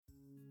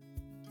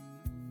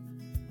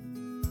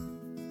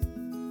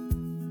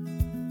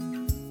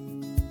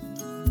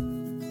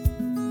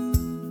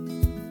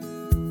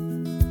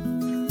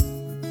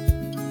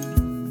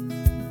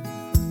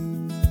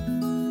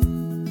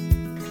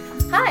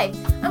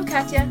I'm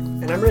Katya.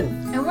 And I'm Rin.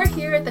 And we're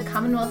here at the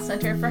Commonwealth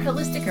Center for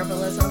Holistic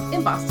Herbalism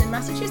in Boston,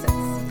 Massachusetts.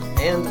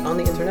 And on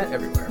the internet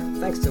everywhere,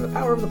 thanks to the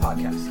power of the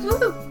podcast.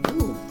 Woohoo!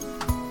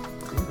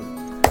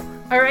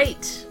 All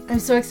right. I'm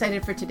so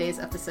excited for today's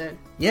episode.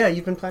 Yeah,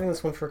 you've been planning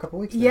this one for a couple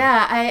weeks now.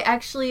 Yeah, I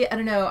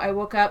don't know, I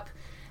woke up.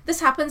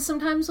 This happens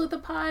sometimes with the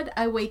pod.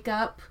 I wake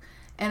up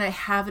and I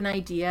have an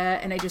idea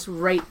and I just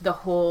write the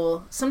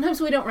whole... Sometimes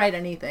we don't write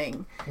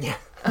anything. Yeah.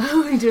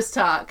 We just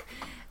talk.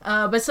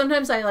 But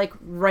sometimes I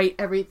write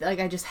everything,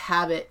 I just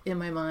have it in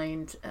my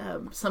mind,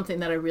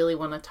 something that I really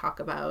want to talk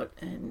about.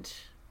 And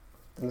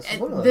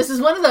this is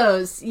one of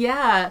those.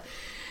 Yeah.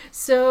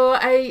 So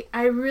I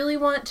really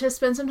want to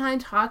spend some time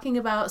talking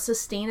about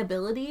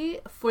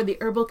sustainability for the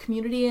herbal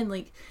community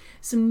and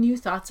some new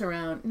thoughts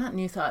around, not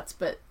new thoughts,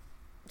 but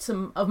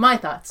some of my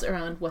thoughts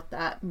around what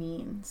that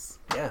means.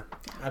 Yeah,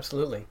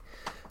 absolutely.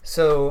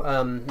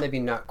 So maybe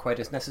not quite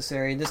as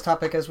necessary this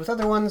topic as with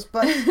other ones,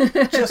 but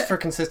just for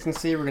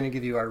consistency, we're going to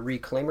give you our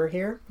reclaimer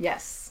here.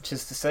 Yes. Which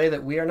is to say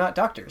that we are not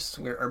doctors.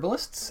 We're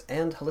herbalists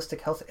and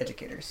holistic health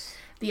educators.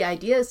 The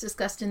ideas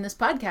discussed in this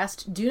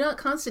podcast do not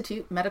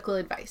constitute medical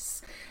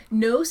advice.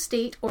 No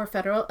state or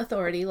federal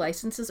authority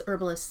licenses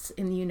herbalists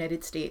in the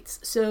United States,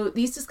 so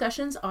these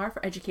discussions are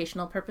for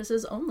educational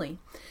purposes only.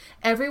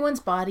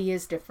 Everyone's body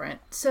is different,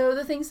 so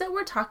the things that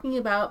we're talking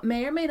about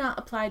may or may not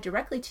apply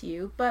directly to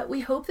you, but we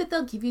hope that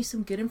they'll give you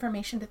some good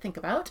information to think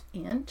about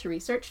and to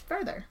research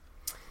further.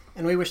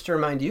 And we wish to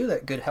remind you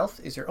that good health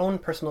is your own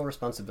personal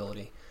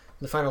responsibility.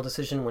 The final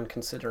decision when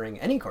considering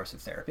any course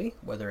of therapy,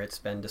 whether it's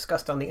been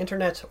discussed on the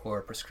internet or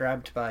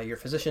prescribed by your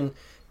physician,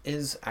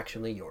 is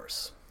actually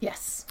yours.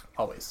 Yes.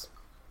 Always.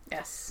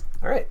 Yes.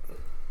 All right.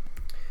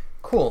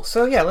 Cool.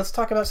 So yeah, let's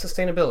talk about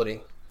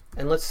sustainability.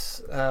 And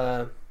let's,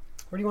 where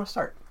do you want to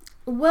start?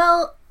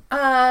 Well,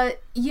 there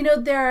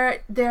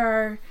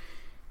are,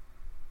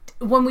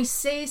 when we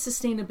say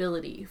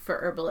sustainability for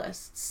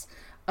herbalists,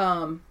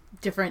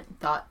 different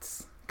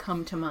thoughts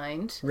come to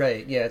mind.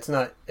 Right. Yeah. It's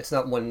not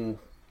one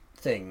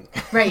thing.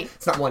 Right.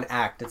 It's not one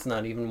act. It's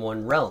not even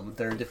one realm.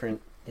 There are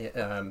different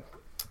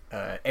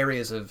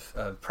areas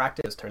of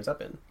practice turns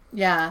up in.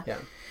 Yeah. Yeah.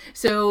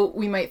 So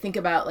we might think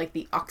about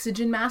the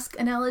oxygen mask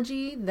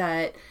analogy,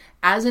 that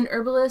as an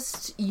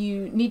herbalist,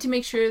 you need to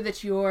make sure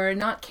that you're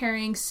not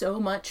carrying so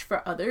much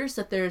for others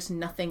that there's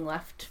nothing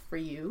left for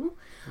you.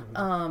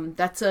 Mm-hmm.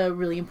 That's a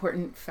really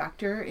important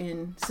factor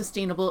in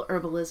sustainable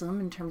herbalism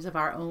in terms of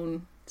our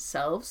own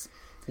selves.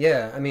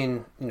 Yeah, I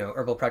mean,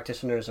 herbal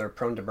practitioners are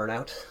prone to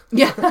burnout.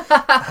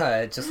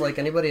 Yeah. Just like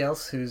anybody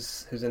else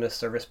who's in a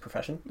service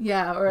profession.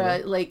 Yeah,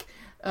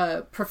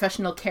 or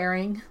professional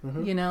caring,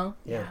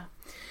 Yeah.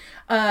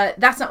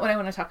 That's not what I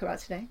want to talk about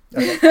today.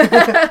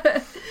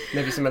 Okay.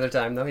 Maybe some other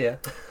time, though, yeah.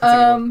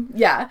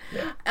 Yeah.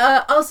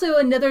 Also,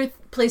 another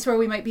place where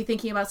we might be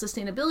thinking about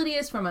sustainability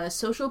is from a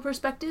social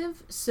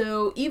perspective.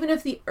 So even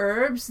if the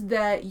herbs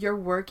that you're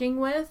working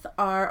with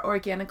are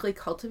organically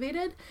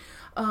cultivated,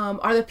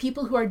 are the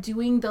people who are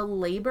doing the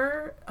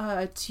labor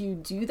to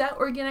do that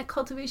organic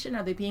cultivation,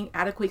 are they being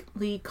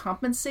adequately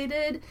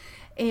compensated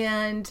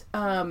and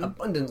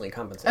abundantly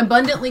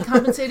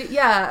compensated?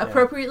 Yeah.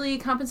 Appropriately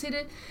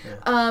compensated.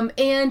 Yeah.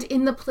 And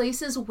in the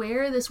places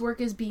where this work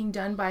is being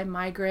done by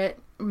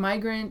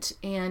migrant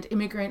and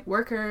immigrant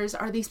workers,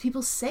 are these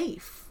people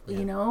safe?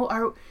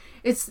 Yeah.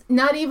 It's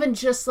not even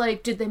just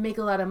did they make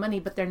a lot of money,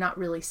 but they're not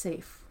really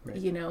safe.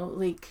 Right.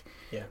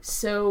 Yeah.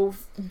 So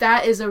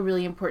that is a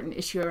really important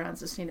issue around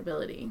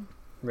sustainability.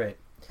 Right.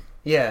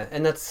 Yeah,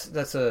 and that's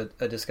a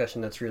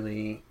discussion that's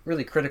really,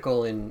 really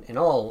critical in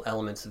all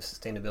elements of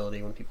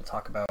sustainability when people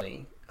talk about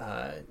it.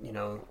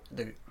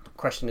 The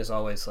question is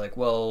always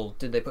well,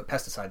 did they put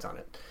pesticides on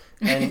it?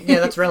 And yeah,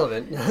 that's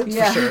relevant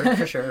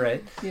for sure,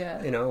 right?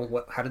 Yeah.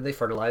 How did they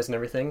fertilize and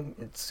everything?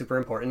 It's super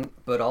important,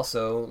 but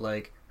also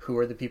who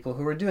are the people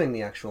who are doing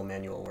the actual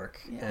manual work?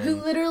 Yeah. Who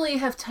literally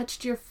have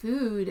touched your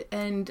food.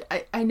 And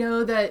I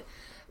know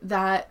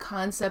that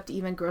concept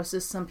even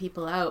grosses some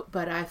people out,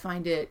 but I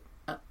find it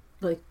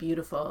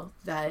beautiful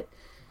that,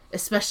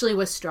 especially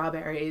with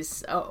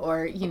strawberries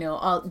or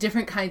all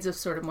different kinds of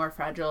sort of more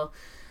fragile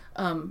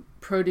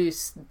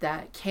produce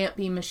that can't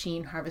be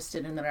machine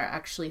harvested and that are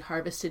actually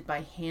harvested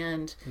by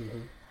hand. Mm-hmm.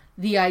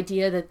 The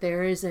idea that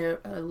there is a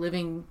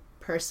living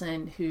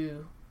person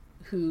who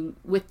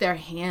with their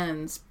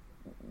hands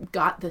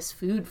got this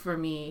food for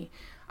me,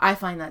 I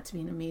find that to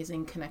be an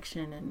amazing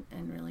connection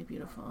and really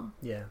beautiful.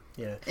 Yeah.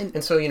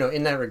 And so,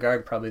 in that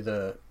regard, probably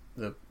the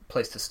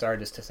place to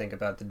start is to think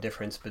about the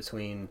difference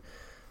between,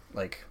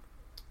 when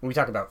we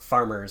talk about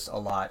farmers a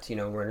lot,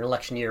 we're in an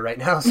election year right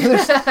now, so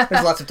there's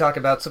lots of talk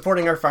about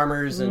supporting our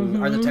farmers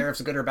and are the tariffs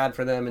good or bad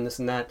for them and this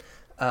and that.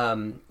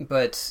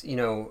 But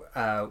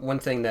one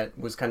thing that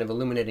was kind of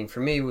illuminating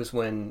for me was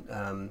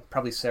when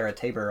probably Sarah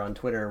Tabor on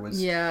Twitter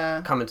was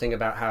commenting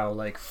about how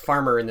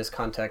farmer in this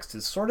context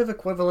is sort of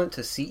equivalent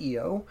to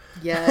CEO.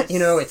 Yes.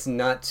 It's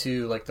not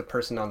to the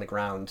person on the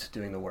ground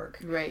doing the work.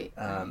 Right.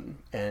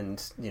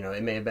 And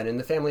it may have been in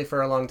the family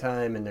for a long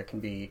time and there can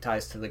be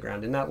ties to the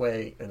ground in that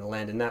way and the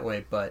land in that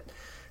way, but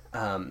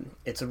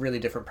it's a really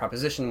different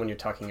proposition when you're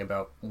talking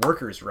about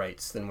workers'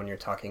 rights than when you're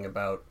talking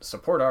about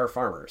support our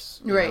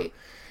farmers. Right.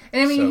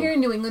 And I mean, here in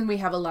New England, we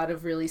have a lot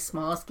of really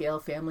small scale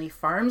family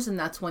farms, and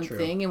that's one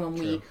thing. And when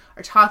we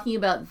are talking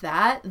about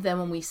that, then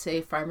when we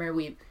say farmer,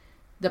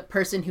 the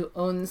person who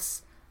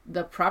owns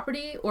the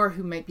property or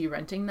who might be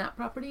renting that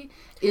property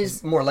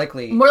is more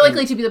likely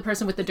to be the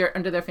person with the dirt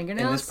under their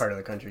fingernails. In this part of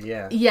the country,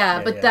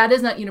 but that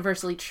is not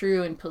universally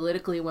true. And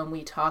politically, when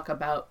we talk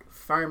about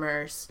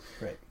farmers,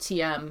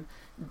 TM,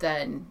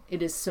 then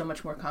it is so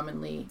much more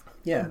commonly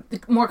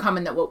more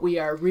common that what we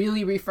are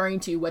really referring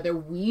to, whether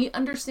we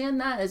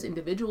understand that as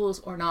individuals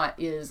or not,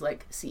 is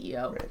like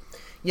CEO. Right.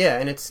 Yeah,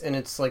 and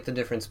it's like the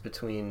difference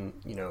between,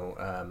 you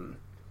know,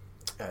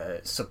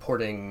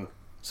 supporting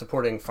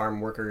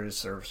farm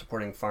workers or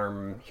supporting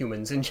farm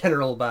humans in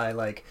general by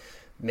like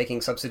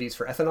making subsidies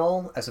for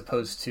ethanol as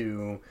opposed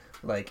to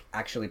like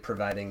actually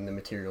providing the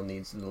material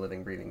needs of the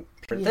living, breathing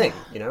thing,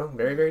 you know,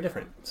 very, very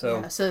different. So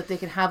that they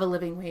can have a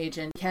living wage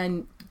and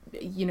can,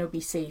 you know, be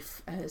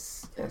safe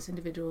as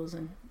individuals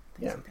and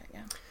things like that.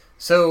 Yeah.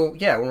 So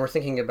when we're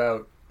thinking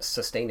about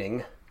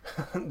sustaining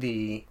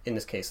in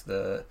this case,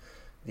 the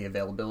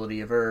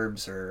availability of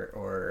herbs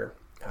or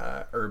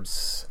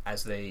herbs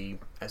as they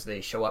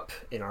show up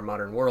in our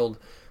modern world,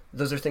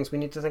 those are things we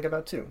need to think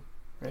about too,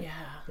 right?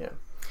 Yeah.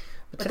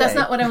 But that's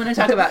not what I want to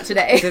talk about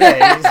today.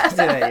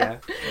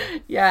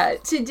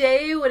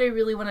 Today, what I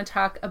really want to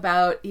talk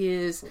about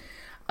is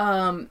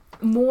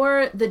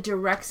more the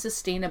direct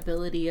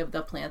sustainability of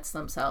the plants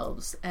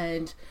themselves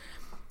and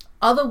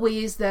all the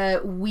ways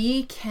that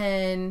we,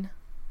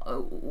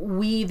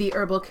 the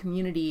herbal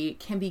community,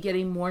 can be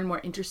getting more and more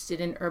interested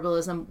in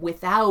herbalism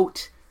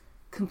without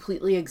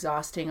completely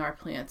exhausting our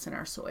plants and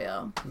our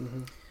soil.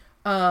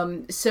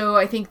 So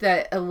I think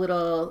that a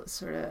little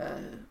sort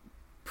of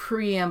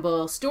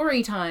preamble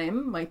story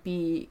time might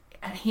be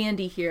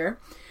handy here.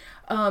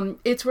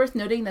 It's worth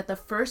noting that the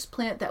first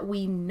plant that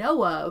we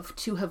know of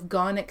to have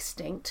gone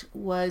extinct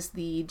was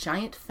the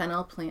giant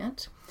fennel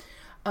plant,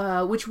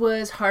 which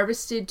was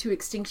harvested to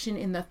extinction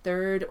in the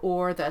 3rd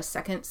or the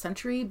 2nd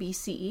century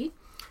BCE.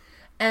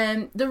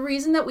 And the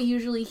reason that we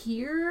usually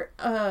hear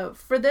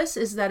for this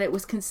is that it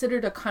was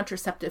considered a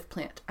contraceptive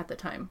plant at the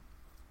time.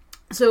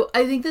 So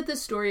I think that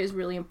this story is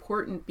really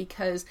important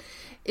because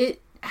it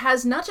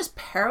has not just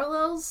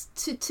parallels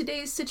to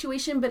today's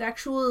situation, but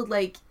actual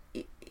like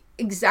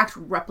exact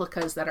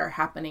replicas that are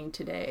happening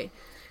today.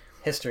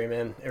 History,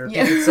 man. It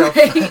repeats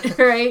itself.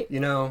 Right.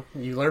 You know,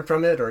 you learn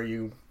from it or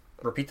you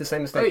repeat the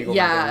same mistake over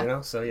again, you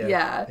know? So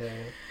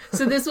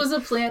So this was a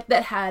plant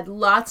that had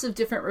lots of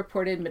different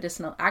reported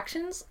medicinal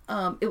actions.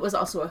 It was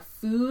also a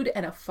food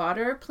and a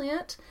fodder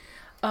plant.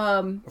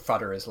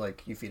 Fodder is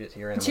like you feed it to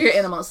your animals. To your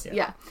animals,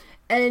 yeah.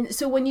 And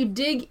so when you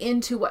dig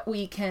into what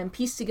we can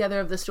piece together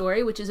of the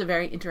story, which is a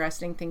very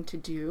interesting thing to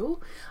do,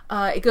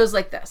 it goes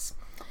like this.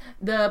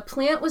 The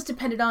plant was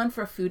depended on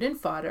for food and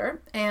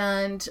fodder,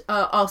 and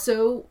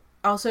also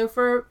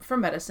for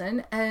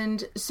medicine,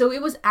 and so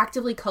it was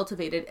actively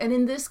cultivated. And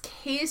in this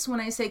case, when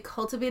I say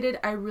cultivated,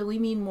 I really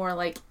mean more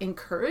like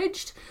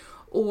encouraged,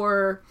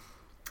 or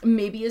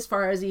maybe as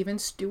far as even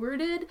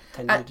stewarded.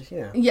 Tended,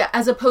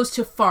 as opposed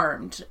to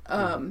farmed.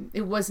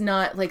 It was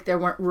not like there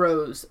weren't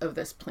rows of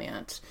this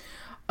plant.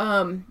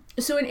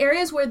 So in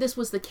areas where this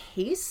was the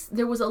case,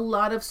 there was a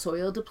lot of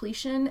soil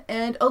depletion,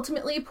 and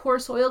ultimately poor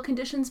soil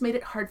conditions made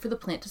it hard for the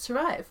plant to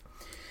survive.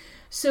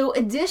 So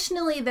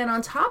additionally, then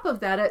on top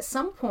of that, at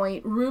some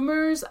point,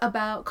 rumors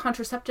about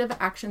contraceptive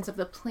actions of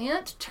the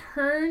plant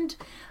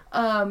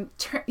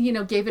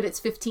gave it its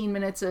 15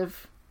 minutes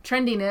of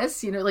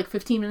trendiness, like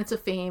 15 minutes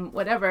of fame,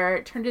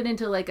 whatever, turned it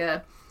into like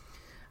a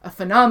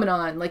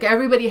phenomenon. Like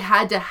everybody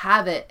had to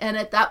have it. And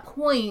at that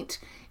point,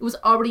 it was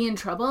already in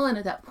trouble. And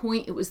at that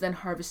point, it was then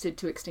harvested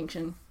to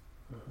extinction.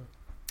 Mm-hmm.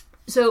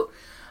 So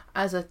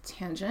as a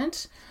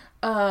tangent,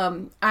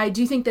 I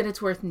do think that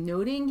it's worth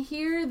noting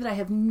here that I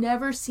have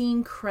never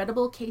seen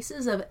credible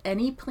cases of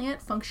any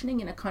plant functioning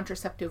in a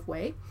contraceptive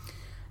way.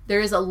 There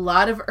is a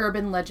lot of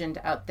urban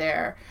legend out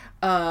there,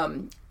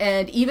 and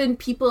even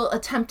people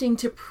attempting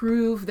to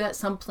prove that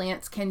some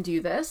plants can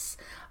do this.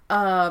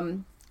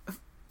 All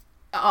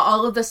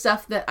of the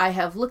stuff that I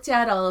have looked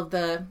at, all of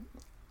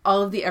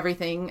the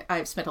everything,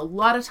 I've spent a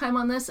lot of time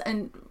on this,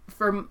 and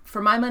for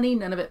my money,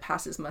 none of it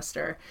passes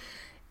muster.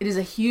 It is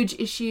a huge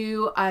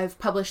issue. I've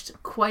published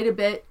quite a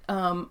bit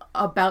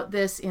about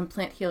this in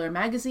Plant Healer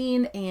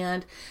magazine,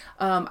 and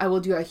I will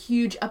do a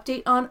huge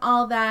update on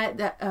all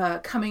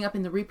that coming up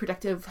in the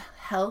reproductive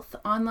health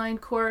online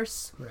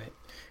course. Right,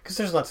 because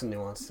there's lots of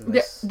nuance to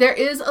this. There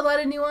is a lot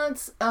of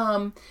nuance,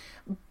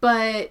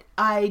 but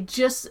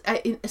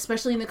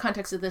especially in the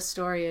context of this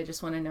story, I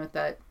just want to note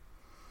that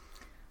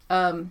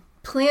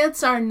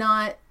plants are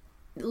not,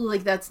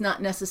 like, that's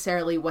not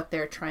necessarily what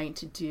they're trying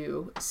to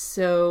do.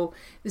 So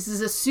this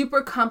is a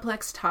super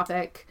complex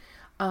topic.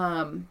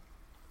 But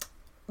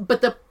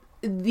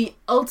the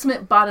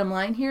ultimate bottom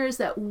line here is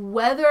that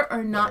whether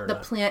or not the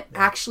plant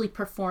actually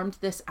performed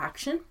this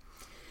action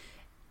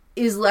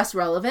is less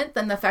relevant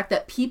than the fact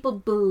that people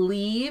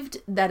believed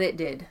that it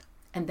did.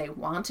 and they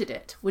wanted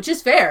it, which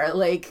is fair.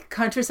 Like,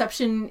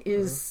 contraception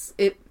is,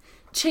 it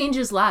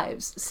changes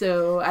lives.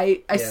 So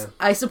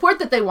I support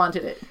that they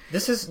wanted it.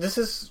 This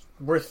is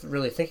worth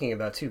really thinking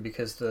about too,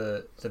 because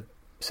the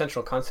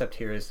central concept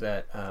here is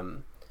that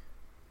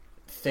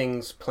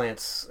things,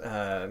 plants,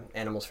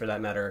 animals for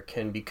that matter,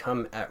 can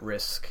become at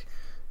risk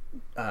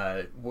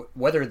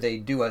whether they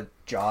do a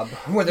job,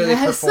 whether they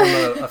perform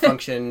a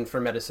function for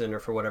medicine or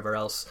for whatever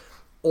else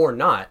or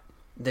not.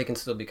 They can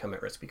still become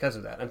at risk because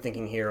of that. I'm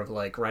thinking here of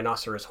like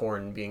rhinoceros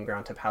horn being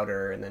ground to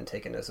powder and then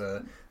taken as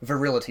a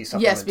virility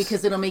supplement. Yes,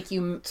 because it'll make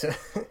you, to,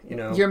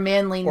 your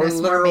manliness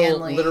or more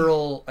manly.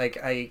 Literal, like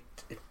it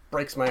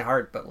breaks my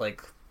heart, but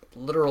like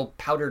literal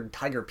powdered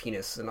tiger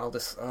penis and all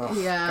this.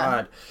 Oh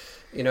God,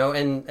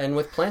 and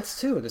with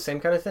plants too, the same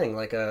kind of thing.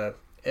 Like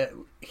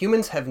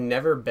humans have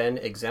never been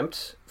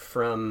exempt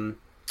from.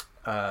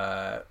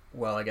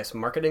 Well, I guess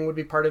marketing would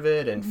be part of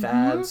it, and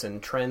fads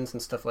and trends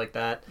and stuff like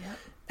that. Yep.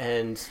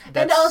 And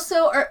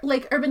also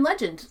like urban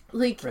legend,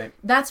 like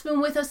that's been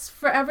with us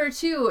forever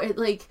too. It,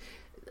 like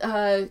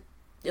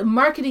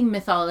marketing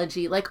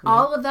mythology, like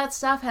all of that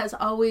stuff has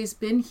always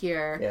been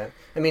here. Yeah,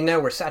 I mean now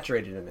we're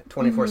saturated in it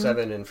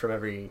 24/7, and from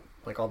every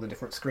like all the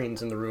different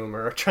screens in the room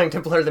are trying to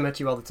blur them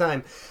at you all the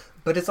time.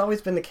 But it's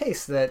always been the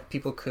case that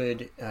people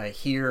could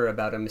hear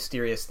about a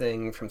mysterious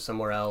thing from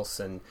somewhere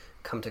else and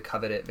come to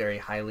covet it very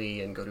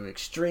highly and go to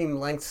extreme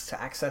lengths to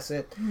access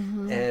it.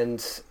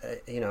 And,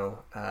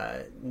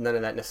 none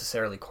of that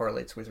necessarily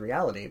correlates with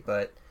reality,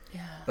 but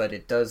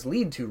it does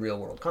lead to real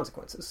world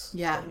consequences.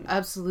 Yeah,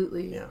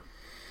 absolutely. Yeah.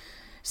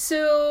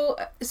 So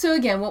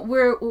again, what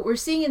we're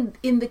seeing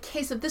in the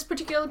case of this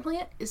particular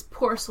plant is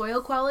poor soil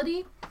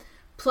quality,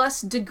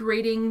 plus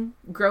degrading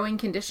growing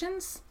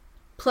conditions,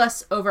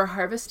 plus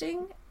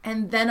over-harvesting,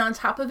 and then on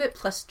top of it,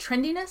 plus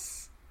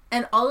trendiness.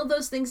 And all of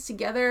those things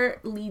together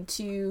lead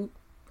to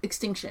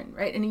extinction,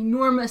 right? An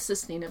enormous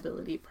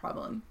sustainability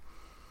problem.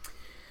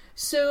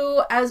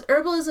 So as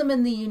herbalism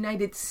in the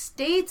United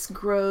States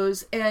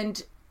grows,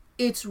 and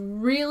it's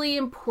really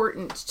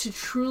important to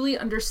truly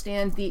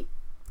understand the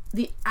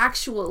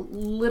actual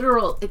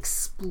literal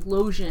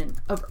explosion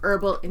of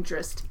herbal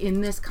interest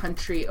in this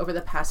country over the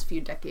past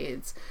few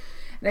decades.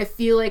 And I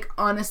feel like,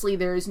 honestly,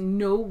 there is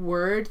no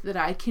word that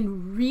I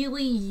can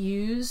really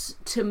use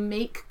to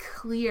make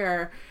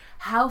clear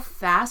how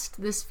fast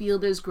this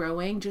field is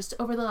growing just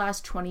over the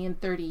last 20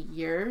 and 30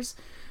 years.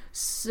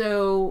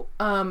 So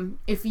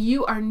if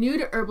you are new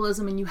to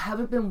herbalism and you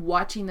haven't been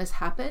watching this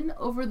happen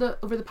over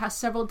the past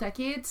several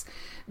decades,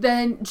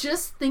 then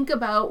just think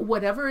about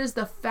whatever is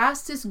the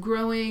fastest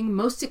growing,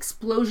 most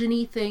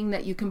explosion-y thing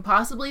that you can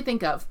possibly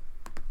think of.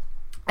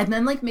 And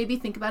then maybe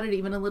think about it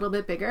even a little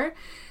bit bigger.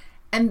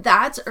 And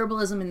that's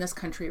herbalism in this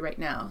country right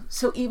now.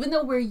 So even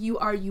though where you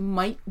are, you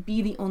might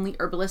be the only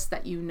herbalist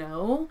that you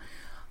know.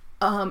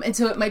 And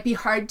so it might be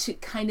hard to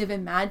kind of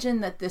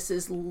imagine that this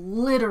is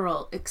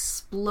literal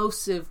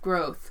explosive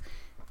growth.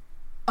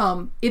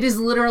 It is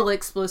literal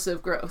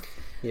explosive growth.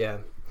 Yeah.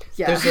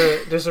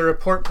 There's a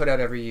report put out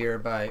every year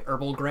by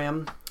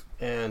Herbalgram,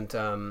 and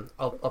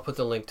I'll put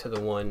the link to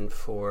the one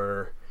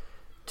for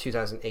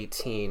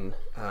 2018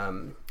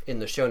 in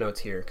the show notes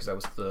here, because that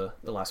was the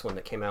last one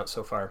that came out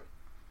so far.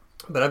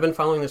 But I've been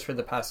following this for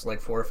the past 4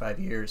 or 5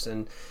 years,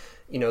 and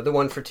the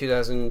one for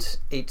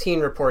 2018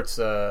 reports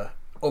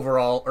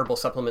overall herbal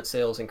supplement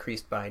sales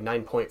increased by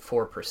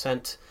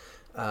 9.4%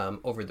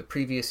 over the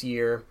previous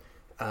year,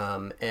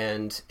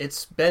 and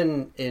it's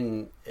been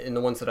in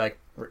the ones that I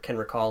can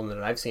recall and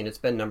that I've seen, it's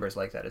been numbers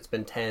like that. It's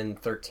been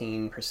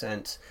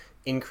 10-13%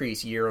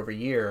 increase year over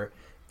year,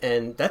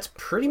 and that's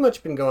pretty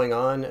much been going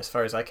on, as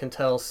far as I can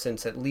tell,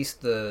 since at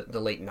least the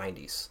late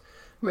 90s.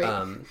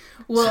 Right.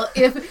 Well,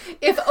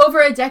 if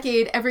over a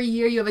decade, every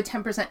year you have a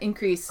 10%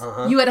 increase,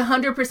 you had a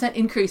 100%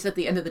 increase at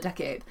the end of the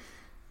decade.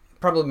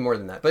 Probably more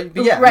than that, but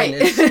yeah, right. I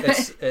mean,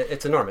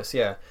 it's enormous,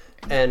 yeah.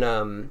 And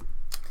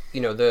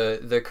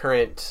the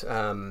current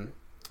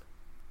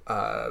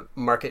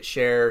market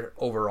share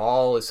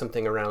overall is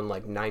something around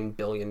 $9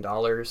 billion,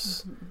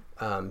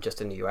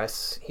 just in the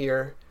U.S.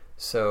 here.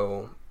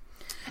 So,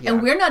 yeah.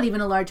 And we're not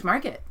even a large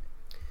market,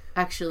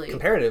 actually,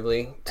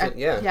 comparatively.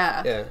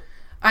 Yeah.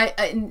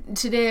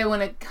 Today I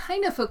want to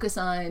kind of focus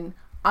on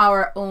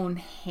our own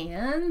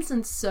hands,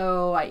 and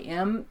so I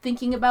am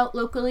thinking about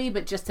locally,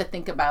 but just to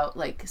think about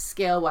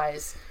scale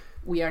wise,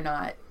 we're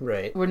not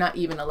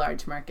even a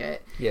large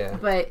market. Yeah.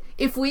 But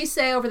if we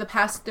say over the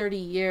past 30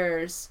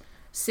 years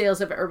sales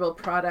of herbal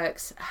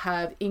products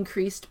have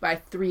increased by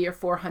 300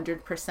 or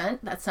 400%,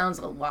 that sounds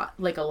a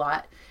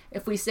lot.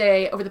 If we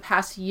say over the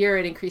past year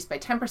it increased by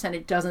 10%,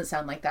 it doesn't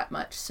sound like that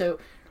much. So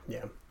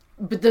yeah,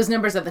 but those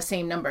numbers are the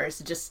same numbers,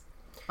 just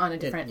on a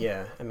different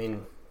I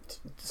mean,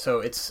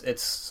 so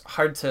it's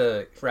hard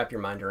to wrap your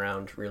mind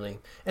around, really.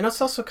 And it's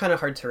also kind of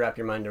hard to wrap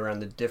your mind around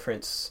the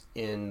difference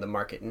in the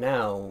market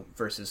now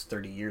versus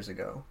 30 years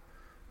ago,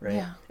 right?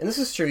 Yeah. And this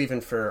is true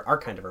even for our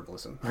kind of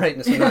herbalism, right?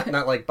 And so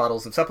not like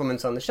bottles of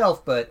supplements on the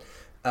shelf, but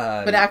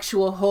but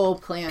actual whole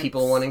plants.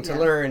 People wanting to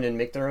learn and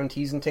make their own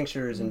teas and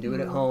tinctures and do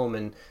it at home,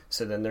 and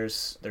so then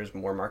there's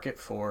more market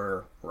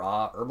for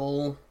raw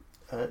herbal,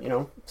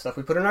 stuff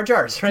we put in our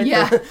jars, right?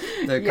 Yeah,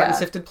 the cut and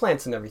sifted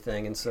plants and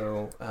everything, and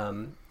so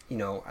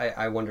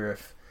I wonder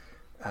if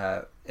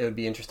it would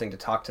be interesting to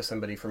talk to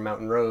somebody from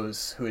Mountain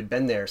Rose who had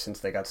been there since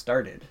they got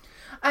started.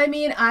 I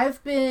mean,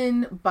 I've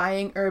been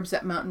buying herbs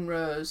at Mountain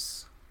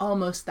Rose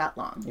almost that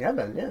long. Yeah,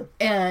 then, yeah.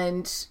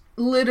 And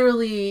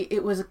literally,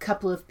 it was a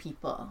couple of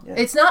people. Yeah.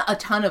 It's not a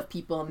ton of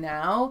people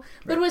now,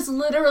 but it was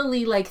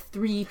literally like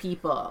 3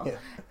 people. Yeah.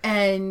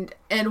 And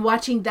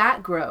watching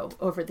that grow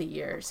over the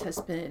years has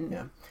been...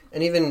 Yeah.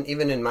 And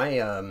even in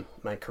my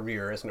my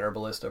career as an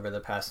herbalist over the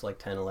past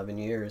 10, 11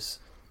 years,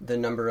 the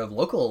number of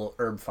local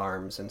herb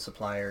farms and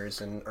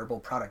suppliers and herbal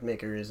product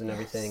makers and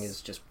everything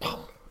is just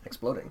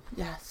exploding.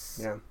 Yes.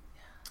 Yeah.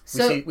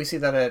 So, we see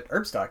that at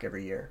Herbstock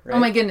every year, right? Oh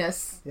my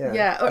goodness.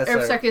 Yeah.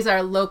 Herbstock is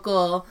our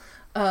local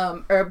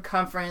herb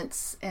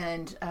conference,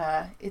 and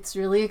it's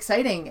really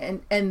exciting,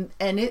 and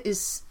it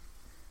is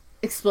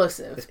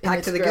explosive. It's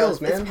packed to the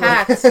gills, man. It's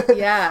packed.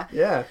 Yeah.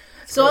 Yeah.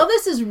 So all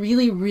this is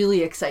really,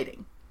 really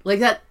exciting.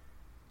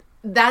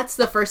 That's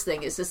the first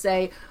thing, is to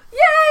say,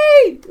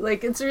 yay!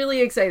 It's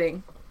really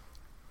exciting.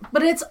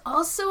 But it's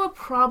also a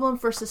problem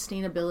for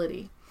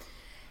sustainability.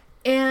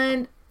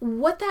 And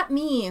what that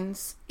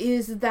means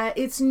is that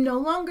it's no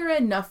longer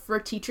enough for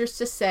teachers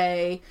to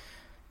say,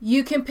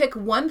 you can pick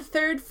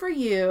 1/3 for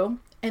you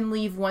and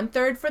leave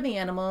 1/3 for the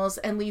animals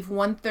and leave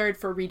 1/3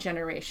 for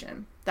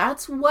regeneration.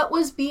 That's what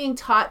was being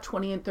taught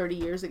 20 and 30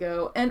 years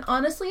ago. And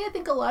honestly, I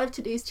think a lot of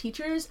today's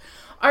teachers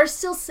are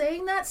still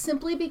saying that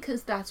simply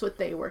because that's what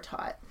they were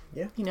taught.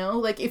 Yeah.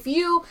 If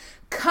you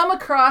come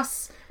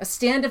across a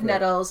stand of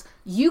nettles,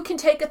 you can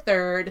take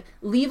 1/3,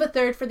 leave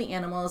 1/3 for the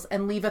animals,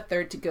 and leave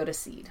 1/3 to go to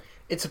seed.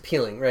 It's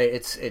appealing, right?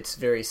 It's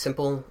very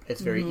simple.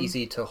 It's very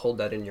easy to hold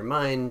that in your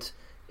mind.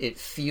 It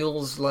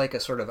feels like a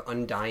sort of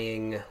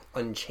undying,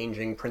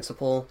 unchanging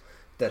principle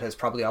that has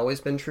probably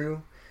always been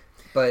true.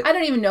 But I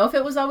don't even know if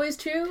it was always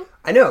true.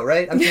 I know,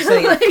 right? I'm just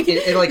saying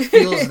it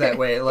feels that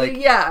way.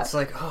 Yeah. It's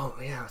oh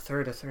yeah,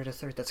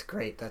 1/3. That's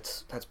great.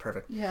 That's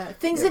perfect. Yeah.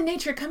 Things in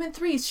nature come in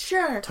 3s,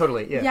 sure.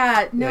 Totally, yeah.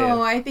 Yeah, no,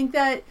 yeah. I think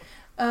that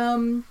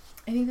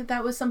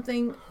that was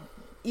something,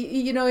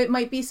 it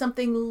might be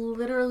something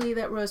literally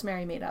that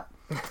Rosemary made up.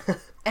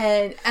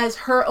 And as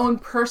her own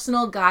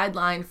personal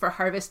guideline for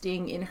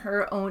harvesting in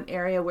her own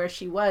area where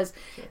she was.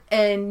 Sure.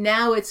 And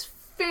now it's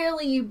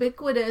fairly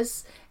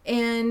ubiquitous.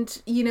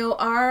 And,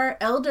 our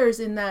elders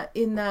in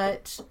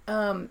that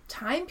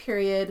time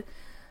period,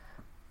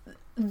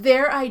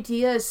 their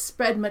ideas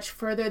spread much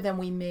further than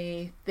we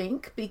may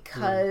think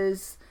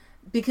because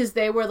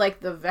they were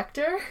like the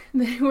vector.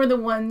 They were the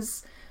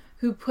ones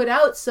who put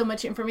out so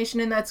much information,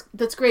 and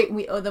that's great.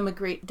 We owe them a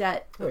great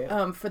debt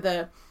for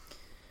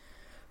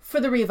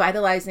the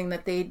revitalizing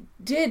that they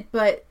did,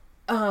 but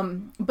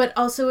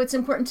also it's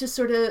important to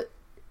sort of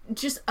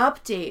just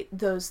update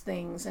those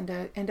things and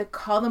to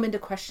call them into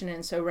question.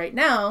 And so right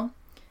now,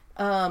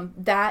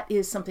 that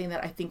is something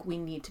that I think we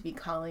need to be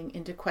calling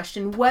into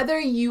question. Whether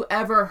you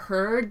ever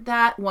heard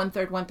that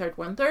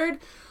 1/3,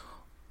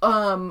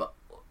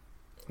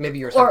 maybe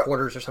you're some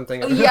quarters or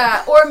something.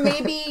 Yeah, or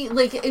maybe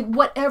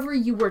whatever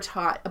you were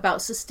taught about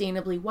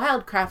sustainably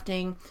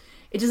wildcrafting.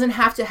 It doesn't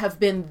have to have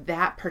been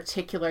that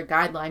particular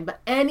guideline, but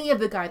any of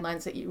the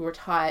guidelines that you were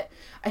taught,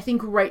 I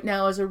think right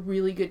now is a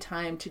really good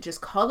time to just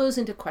call those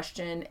into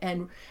question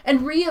and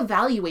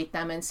reevaluate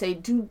them and say,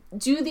 do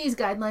these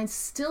guidelines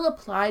still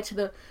apply to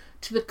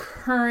the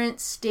current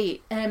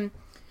state? And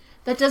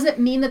that doesn't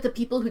mean that the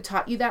people who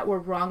taught you that were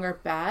wrong or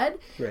bad.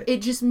 Right.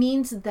 It just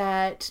means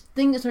that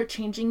things are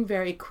changing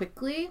very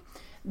quickly.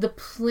 The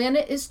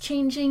planet is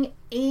changing,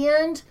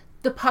 and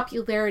the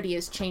popularity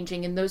is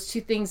changing, and those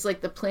two things,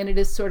 the planet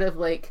is sort of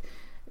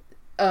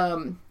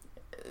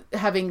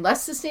having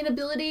less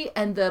sustainability,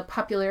 and the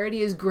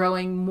popularity is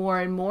growing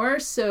more and more.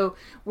 So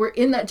we're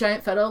in that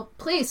giant fatal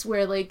place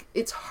where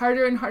it's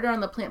harder and harder on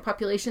the plant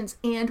populations,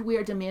 and we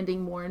are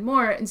demanding more and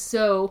more. And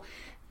so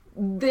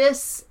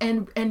this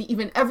and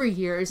even every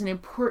year is an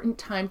important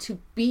time to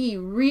be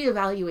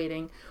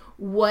reevaluating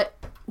what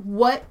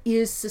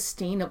is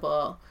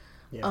sustainable.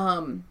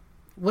 Yeah.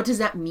 What does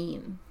that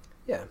mean?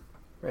 Yeah.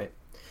 Right.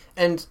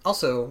 And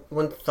also,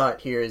 one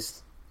thought here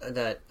is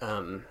that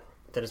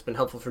that has been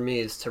helpful for me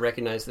is to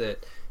recognize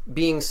that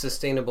being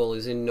sustainable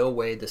is in no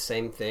way the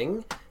same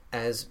thing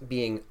as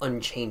being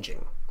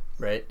unchanging,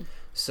 right?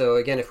 So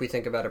again, if we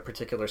think about a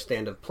particular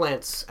stand of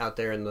plants out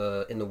there in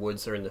the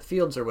woods or in the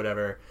fields or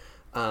whatever,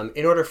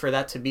 in order for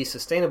that to be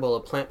sustainable, a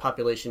plant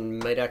population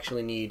might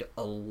actually need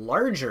a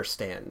larger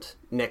stand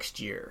next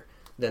year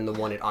than the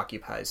one it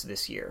occupies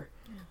this year.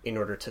 In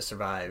order to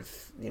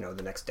survive,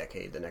 the next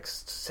decade, the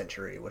next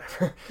century,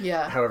 whatever.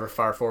 Yeah. However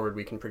far forward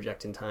we can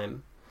project in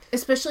time.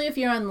 Especially if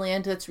you're on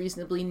land that's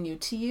reasonably new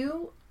to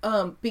you,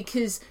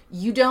 because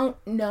you don't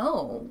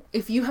know.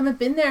 If you haven't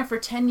been there for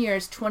 10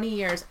 years, 20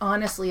 years,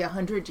 honestly,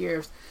 100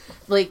 years,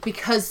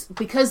 because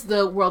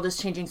the world is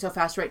changing so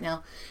fast right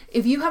now,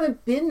 if you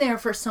haven't been there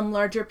for some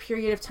larger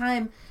period of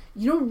time,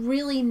 you don't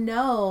really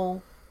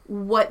know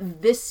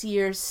what this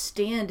year's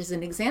stand is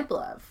an example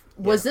of.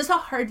 Was this a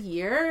hard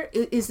year?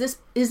 Is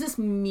this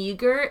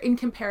meager in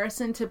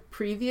comparison to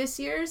previous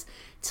years?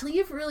 Till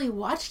you've really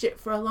watched it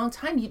for a long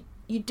time,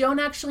 you don't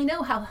actually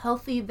know how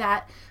healthy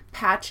that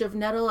patch of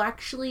nettle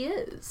actually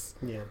is.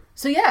 Yeah.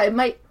 So yeah,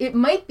 it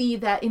might be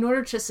that in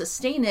order to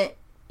sustain it,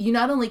 you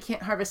not only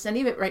can't harvest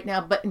any of it right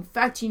now, but in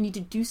fact you need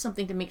to do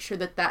something to make sure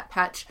that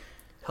patch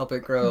help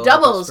it grow,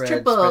 doubles, help it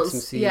triples, spread some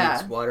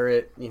seeds, water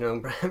it,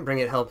 bring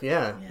it help.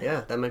 Yeah,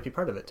 that might be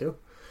part of it too.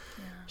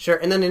 Yeah. Sure.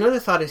 And then another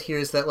thought here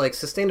is that like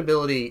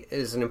sustainability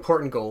is an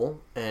important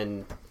goal,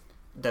 and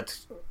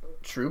that's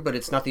true, but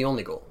it's not the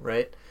only goal,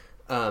 right?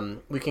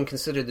 We can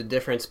consider the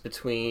difference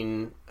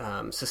between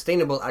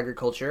sustainable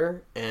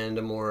agriculture and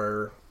a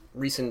more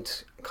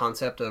recent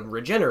concept of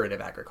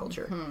regenerative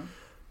agriculture.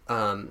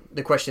 Mm-hmm.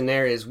 The question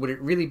there is, would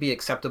it really be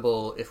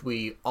acceptable if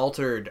we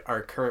altered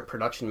our current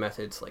production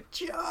methods like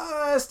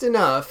just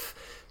enough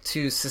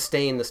to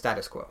sustain the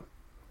status quo?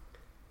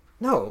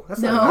 No,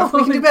 that's not enough.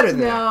 We can do better than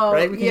that,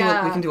 right? We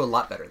can do a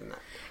lot better than that.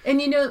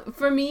 And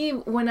for me,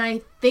 when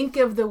I think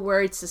of the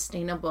word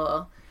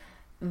sustainable,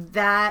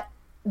 that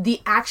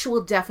the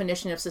actual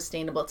definition of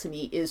sustainable to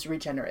me is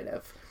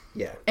regenerative.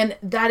 Yeah. And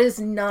that is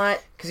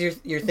not, because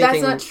you're thinking,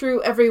 that's not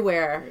true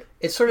everywhere.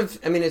 It's sort of,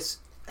 it's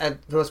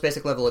at the most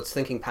basic level, it's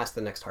thinking past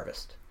the next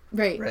harvest.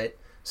 Right. Right.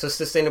 So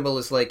sustainable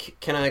is like,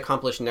 can I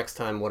accomplish next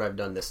time what I've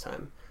done this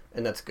time?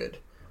 And that's good.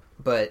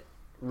 But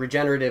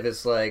regenerative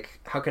is like,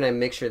 how can I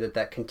make sure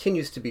that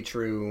continues to be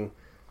true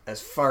as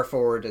far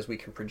forward as we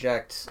can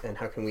project, and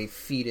how can we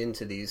feed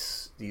into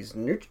these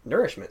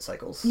nourishment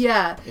cycles?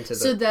 Yeah,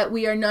 so that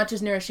we are not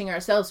just nourishing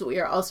ourselves, but we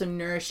are also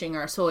nourishing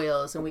our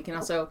soils, and we can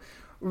also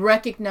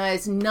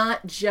recognize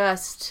not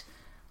just,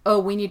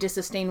 we need to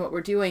sustain what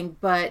we're doing,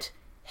 but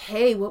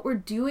hey, what we're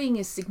doing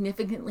is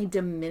significantly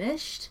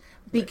diminished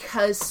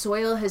because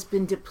soil has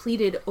been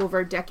depleted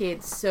over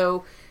decades.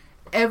 So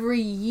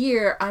every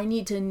year I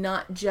need to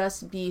not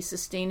just be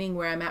sustaining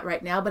where I'm at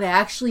right now, but I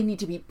actually need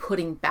to be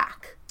putting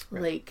back.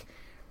 Right. Like,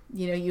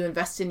 you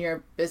invest in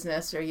your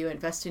business or you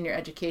invest in your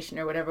education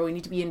or whatever. We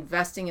need to be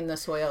investing in the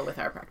soil with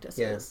our practices.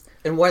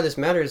 Yeah. And why this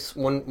matters,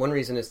 one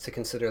reason is to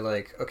consider,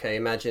 like, okay,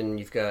 imagine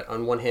you've got,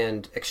 on one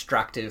hand,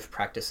 extractive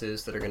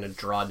practices that are going to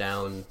draw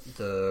down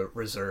the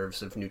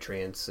reserves of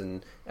nutrients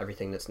and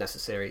everything that's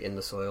necessary in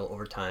the soil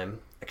over time.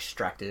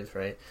 Extractive,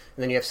 right?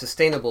 And then you have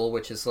sustainable,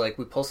 which is like,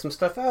 we pull some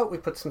stuff out, we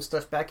put some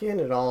stuff back in,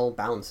 it all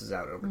balances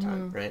out over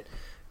time, right?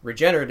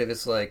 Regenerative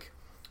is like,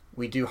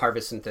 we do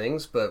harvest some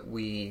things, but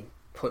we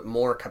put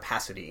more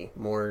capacity,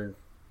 more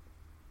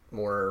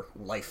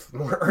life,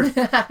 more earth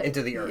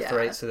into the earth,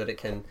 right? So that it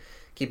can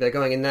keep that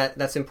going. And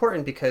that's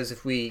important because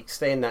if we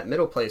stay in that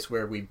middle place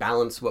where we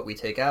balance what we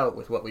take out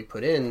with what we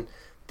put in,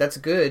 that's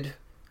good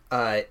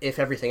if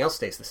everything else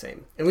stays the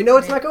same. And we know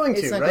it's not going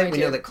to, right? We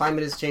know that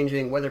climate is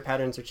changing, weather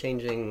patterns are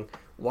changing,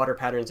 water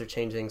patterns are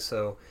changing.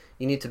 So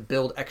you need to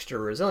build extra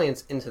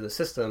resilience into the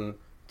system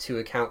to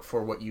account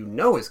for what you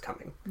know is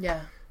coming.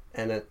 Yeah.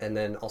 And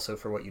then also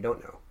for what you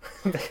don't know,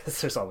 because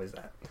there's always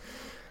that.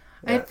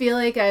 Yeah. I feel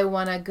like I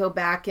want to go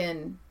back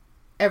and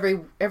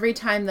every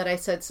time that I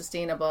said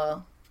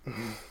sustainable,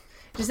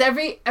 just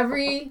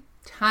every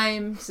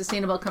time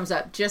sustainable comes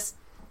up, just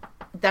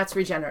that's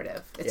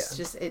regenerative. It's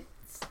just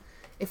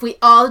if we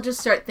all just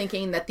start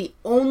thinking that the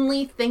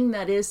only thing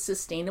that is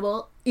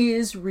sustainable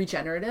is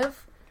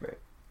regenerative, right,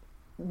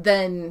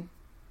 then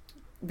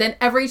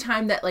every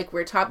time that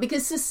we're taught,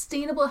 because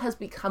sustainable has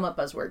become a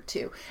buzzword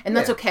too, and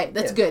that's okay,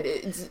 that's good,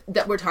 it's,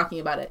 that we're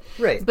talking about it,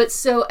 right? But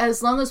so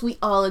as long as we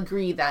all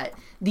agree that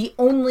the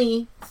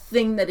only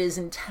thing that is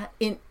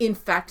in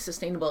fact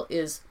sustainable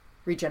is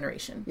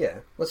regeneration,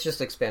 let's just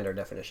expand our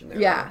definition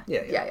there. Yeah,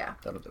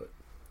 that'll do it.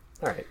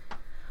 All right.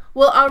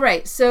 Well, all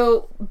right.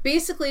 So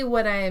basically,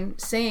 what I'm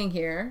saying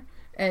here,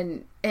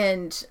 and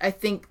I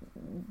think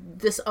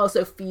this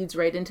also feeds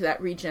right into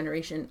that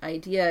regeneration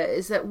idea,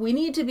 is that we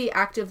need to be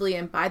actively,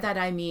 and by that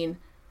I mean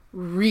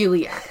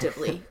really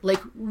actively,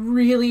 like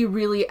really,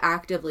 really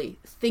actively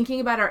thinking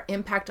about our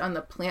impact on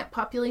the plant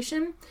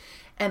population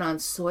and on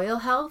soil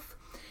health.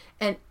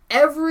 And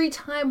every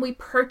time we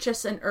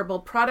purchase an herbal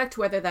product,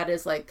 whether that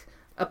is like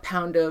a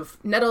pound of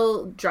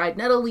dried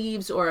nettle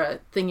leaves or a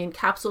thing in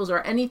capsules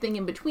or anything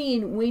in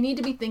between, we need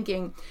to be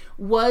thinking,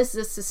 was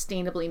this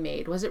sustainably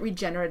made? Was it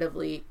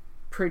regeneratively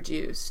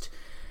produced?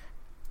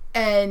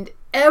 And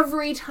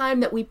every time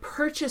that we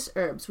purchase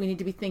herbs, we need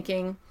to be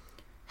thinking,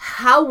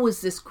 how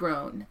was this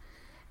grown?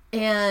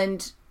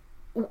 And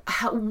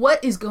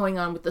what is going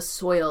on with the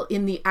soil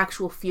in the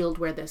actual field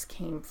where this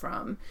came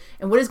from?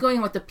 And what is going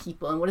on with the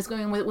people? And what is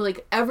going on with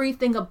like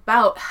everything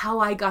about how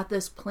I got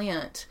this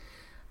plant?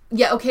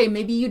 Yeah, okay,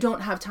 maybe you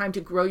don't have time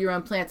to grow your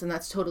own plants, and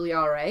that's totally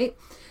all right.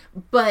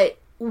 But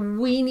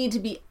we need to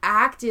be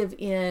active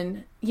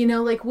in,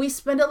 we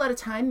spend a lot of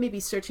time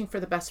maybe searching for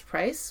the best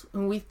price,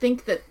 and we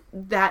think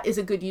that is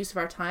a good use of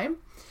our time.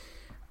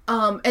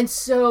 And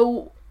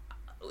so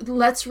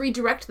let's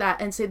redirect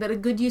that and say that a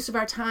good use of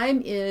our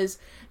time is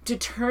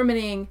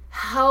determining,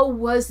 how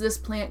was this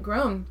plant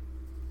grown?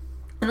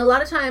 And a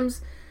lot of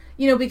times,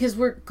 you know, because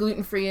we're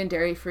gluten-free and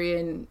dairy-free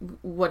and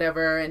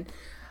whatever, and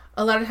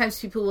a lot of times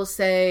people will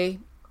say,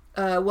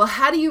 well,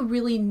 how do you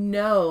really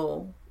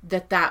know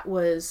that that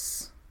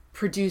was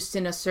produced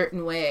in a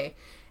certain way?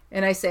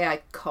 And I say,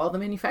 I call the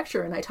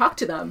manufacturer and I talk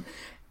to them.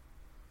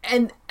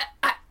 And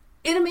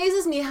it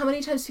amazes me how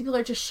many times people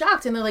are just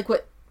shocked. And they're like,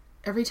 what,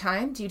 every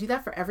time? Do you do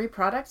that for every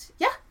product?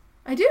 Yeah,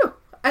 I do.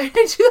 I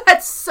do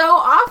that so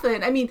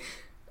often. I mean,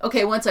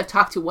 okay, once I've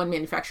talked to one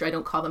manufacturer, I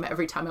don't call them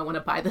every time I want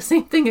to buy the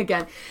same thing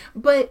again.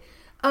 But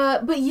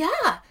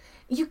yeah,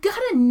 you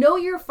gotta know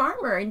your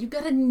farmer, and you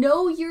gotta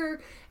know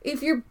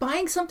if you're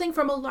buying something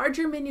from a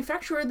larger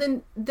manufacturer,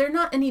 then they're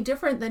not any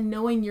different than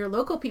knowing your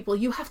local people.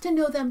 You have to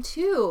know them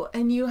too,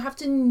 and you have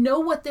to know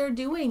what they're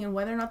doing and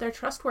whether or not they're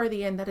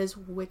trustworthy, and that is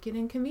wicked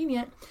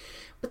inconvenient.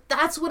 But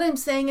that's what I'm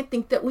saying I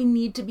think that we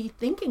need to be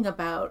thinking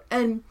about.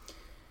 And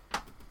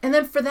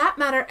then for that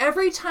matter,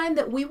 every time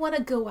that we want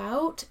to go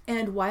out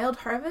and wild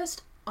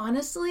harvest,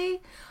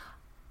 honestly,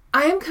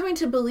 I am coming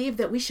to believe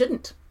that we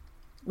shouldn't.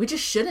 We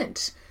just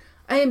shouldn't.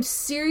 I am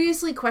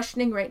seriously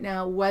questioning right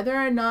now whether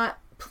or not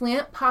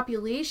plant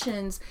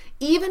populations,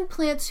 even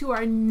plants who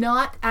are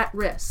not at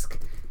risk,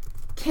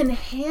 can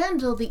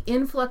handle the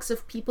influx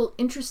of people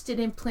interested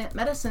in plant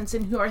medicines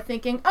and who are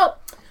thinking, oh,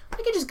 I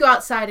can just go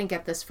outside and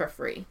get this for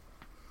free.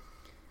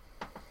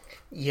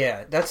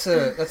 Yeah, that's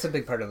a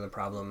big part of the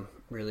problem,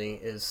 really,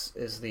 is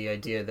the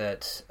idea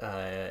that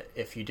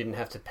if you didn't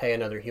have to pay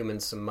another human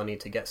some money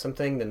to get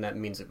something, then that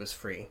means it was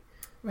free.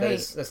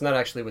 Right. That's not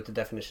actually what the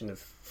definition of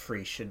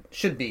free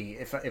should be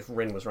if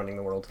Rin was running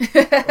the world,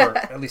 or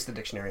at least the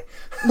dictionary.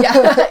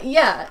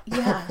 Yeah.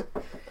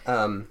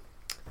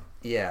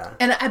 Yeah.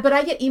 But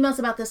I get emails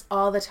about this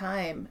all the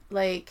time,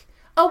 like,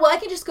 oh, well, I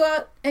can just go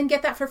out and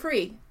get that for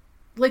free.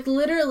 Like,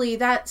 literally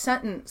that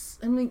sentence.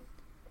 I mean,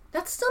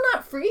 that's still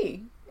not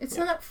free. It's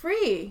not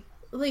free.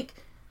 Like,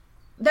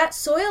 that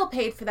soil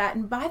paid for that,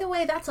 and by the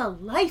way, that's a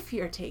life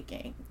you're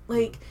taking.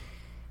 Like,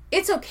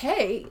 it's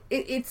okay.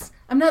 It's.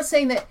 I'm not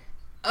saying that.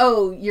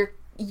 Oh, you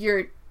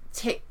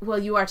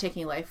are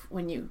taking life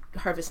when you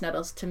harvest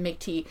nettles to make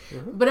tea.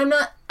 Mm-hmm. But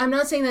I'm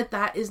not saying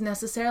that is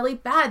necessarily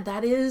bad.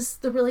 That is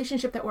the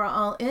relationship that we're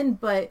all in.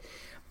 But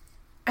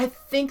I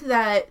think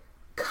that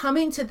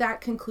coming to that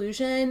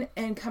conclusion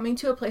and coming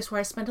to a place where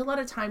I spent a lot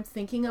of time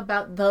thinking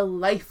about the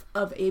life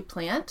of a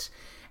plant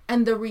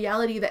and the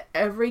reality that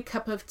every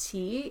cup of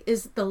tea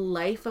is the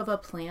life of a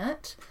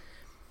plant,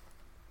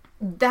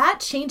 that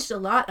changed a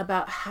lot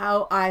about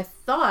how I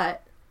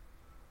thought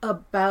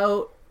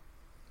about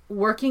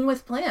working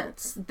with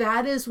plants.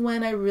 That is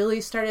when I really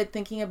started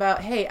thinking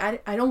about, hey,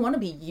 I don't want to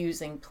be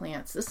using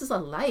plants. This is a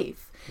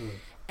life.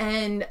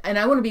 And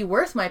I want to be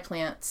worth my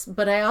plants,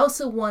 but I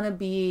also want to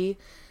be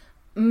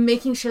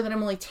making sure that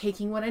I'm only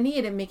taking what I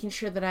need and making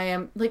sure that I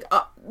am like,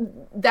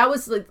 that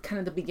was like kind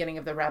of the beginning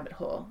of the rabbit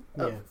hole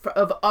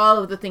of all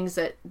of the things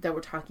that we're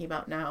talking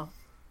about now.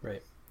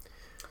 Right.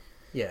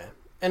 Yeah.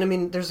 And I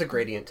mean, there's a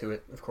gradient to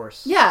it, of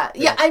course. Yeah.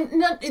 I'm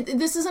not.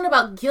 This isn't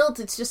about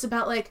guilt. It's just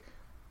about like,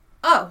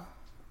 oh,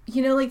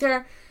 you know, like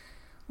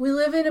we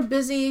live in a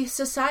busy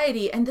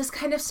society, and this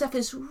kind of stuff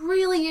is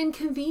really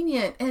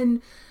inconvenient.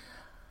 And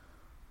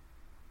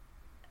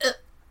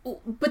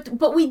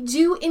but we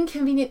do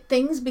inconvenient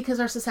things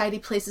because our society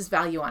places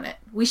value on it.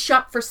 We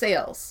shop for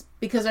sales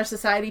because our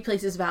society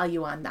places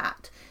value on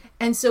that.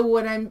 And so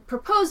what I'm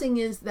proposing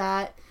is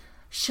that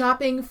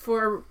shopping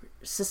for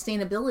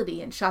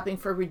sustainability and shopping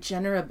for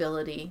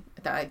regenerability,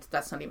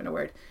 that's not even a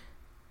word,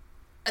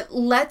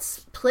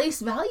 let's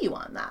place value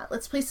on that.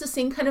 Let's place the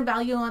same kind of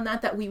value on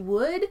that we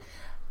would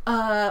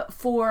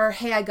for,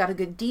 hey, I got a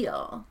good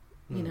deal,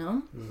 you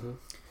know? Mm-hmm.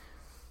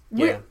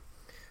 Yeah.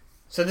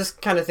 So this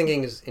kind of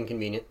thinking is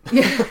inconvenient.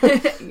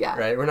 Yeah.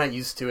 Right? We're not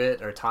used to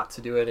it or taught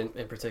to do it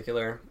in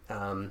particular.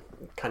 Kind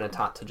of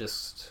taught to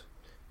just,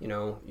 you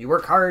know, you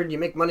work hard, you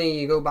make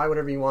money, you go buy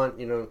whatever you want.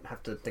 You don't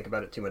have to think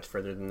about it too much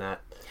further than that.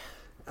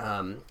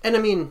 And I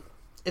mean,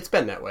 it's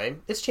been that way.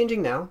 It's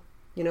changing now.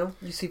 You know,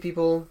 you see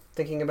people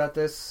thinking about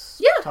this,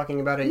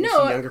 talking about it. You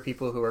see younger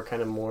people who are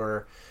kind of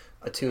more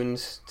attuned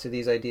to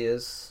these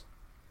ideas,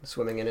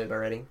 swimming in it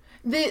already.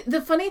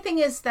 The funny thing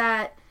is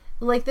that,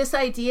 like, this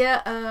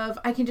idea of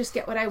I can just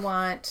get what I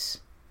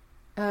want.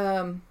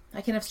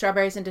 I can have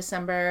strawberries in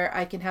December.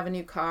 I can have a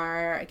new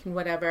car. I can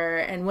whatever.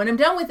 And when I'm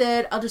done with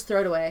it, I'll just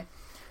throw it away.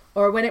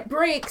 Or when it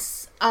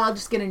breaks, I'll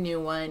just get a new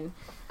one.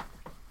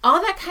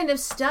 All that kind of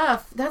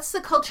stuff, that's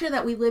the culture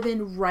that we live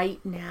in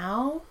right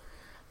now.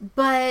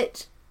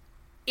 But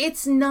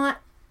it's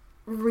not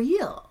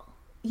real.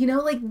 You know,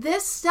 like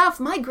this stuff,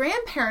 my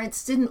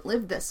grandparents didn't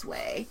live this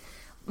way.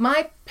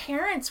 My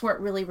parents weren't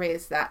really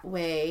raised that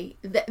way.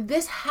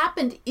 This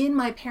happened in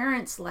my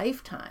parents'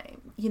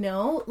 lifetime, you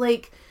know?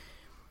 Like,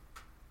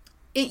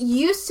 it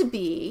used to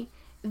be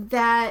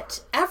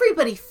that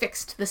everybody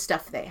fixed the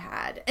stuff they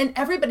had, and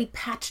everybody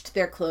patched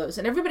their clothes,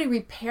 and everybody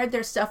repaired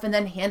their stuff and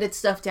then handed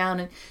stuff down,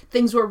 and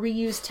things were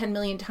reused 10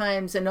 million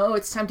times, and oh,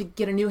 it's time to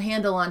get a new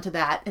handle onto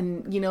that,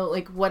 and, you know,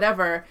 like,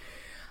 whatever.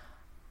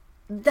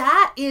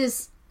 That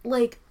is,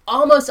 like,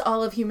 almost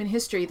all of human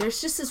history,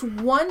 there's just this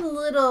one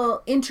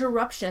little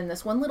interruption,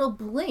 this one little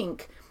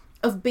blink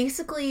of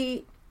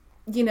basically,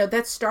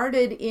 that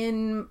started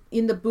in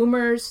the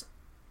boomers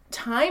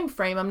time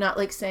frame. I'm not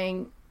like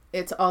saying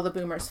it's all the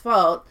boomers'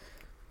 fault,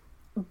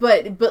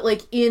 but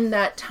like in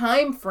that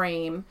time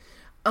frame,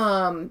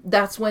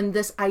 that's when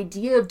this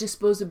idea of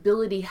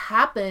disposability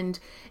happened.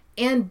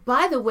 And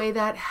by the way,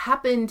 that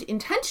happened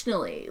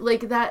intentionally.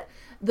 Like that,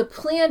 the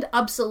planned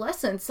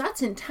obsolescence,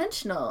 that's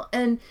intentional.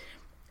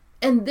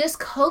 And this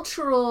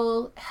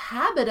cultural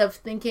habit of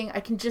thinking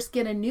I can just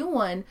get a new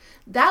one,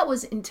 that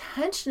was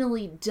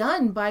intentionally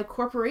done by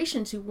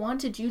corporations who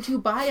wanted you to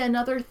buy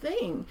another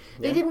thing.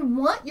 Yeah. They didn't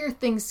want your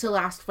things to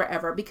last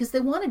forever because they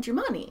wanted your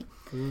money.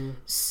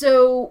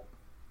 So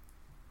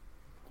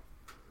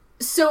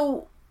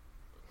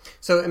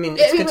I mean,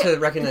 it's good to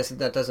recognize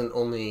that doesn't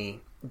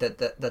only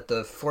that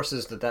the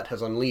forces that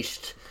has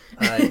unleashed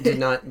did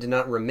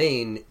not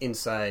remain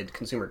inside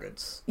consumer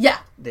goods. Yeah,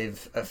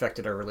 they've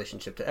affected our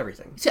relationship to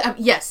everything. So,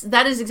 yes,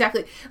 that is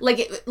exactly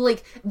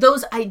like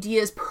those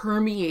ideas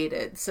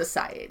permeated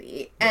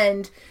society,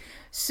 and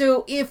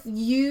so if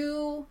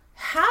you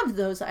have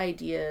those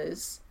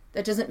ideas,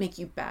 that doesn't make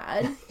you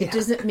bad. Yeah. It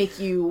doesn't make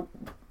you,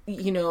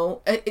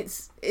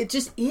 it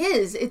just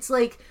is. It's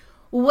like,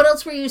 what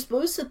else were you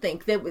supposed to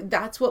think?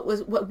 That's what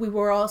we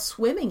were all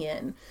swimming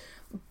in.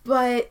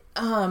 But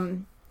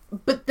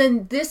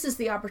then this is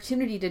the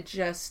opportunity to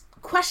just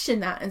question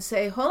that and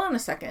say, hold on a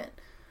second.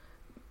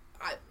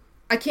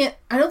 I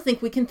don't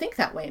think we can think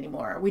that way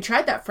anymore. We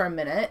tried that for a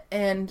minute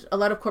and a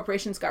lot of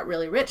corporations got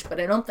really rich, but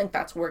I don't think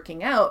that's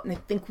working out. And I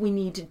think we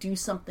need to do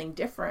something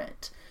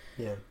different.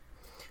 Yeah.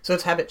 So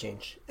it's habit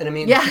change. And I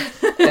mean, yeah.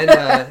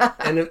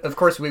 and of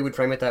course we would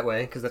frame it that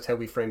way because that's how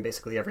we frame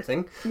basically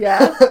everything.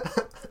 Yeah.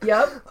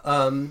 Yep.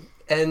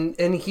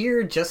 And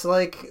here, just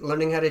like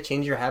learning how to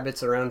change your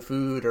habits around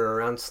food or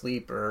around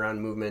sleep or around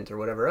movement or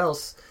whatever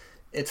else,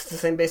 it's the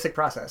same basic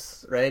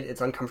process, right?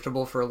 It's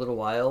uncomfortable for a little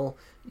while.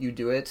 You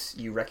do it.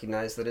 You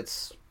recognize that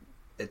it's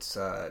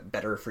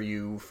better for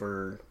you,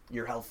 for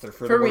your health, or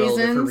for the world,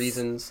 or for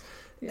reasons.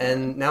 Yeah.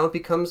 And now it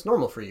becomes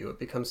normal for you. It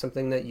becomes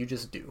something that you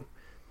just do,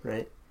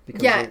 right?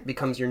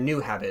 Becomes your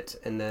new habit,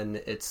 and then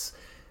it's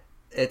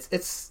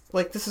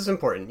like, this is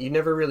important. You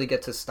never really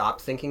get to stop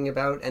thinking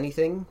about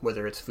anything,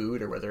 whether it's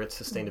food or whether it's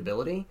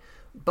sustainability.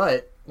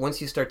 But once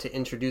you start to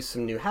introduce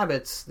some new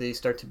habits, they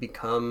start to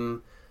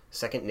become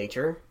second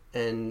nature,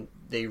 and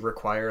they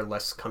require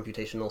less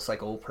computational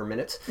cycle per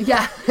minute.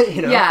 Yeah.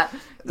 Yeah.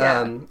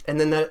 And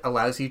then that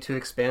allows you to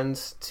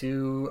expand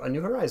to a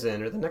new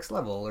horizon or the next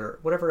level or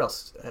whatever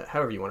else,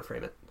 however you want to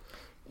frame it.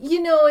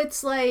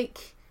 It's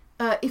like,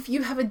 if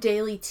you have a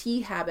daily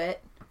tea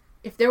habit,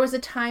 if there was a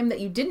time that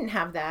you didn't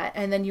have that,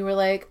 and then you were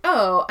like,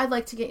 oh, I'd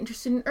like to get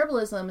interested in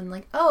herbalism, and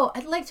like, oh,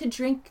 I'd like to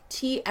drink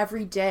tea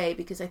every day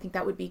because I think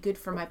that would be good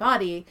for my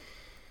body.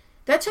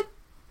 That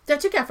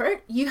took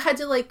effort. You had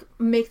to like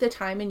make the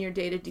time in your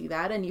day to do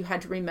that, and you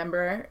had to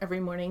remember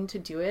every morning to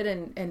do it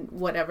and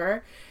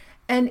whatever.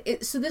 And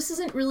so this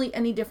isn't really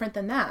any different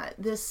than that.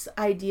 This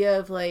idea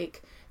of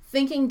like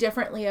thinking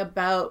differently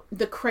about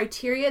the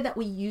criteria that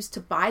we use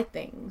to buy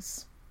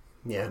things.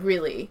 Yeah.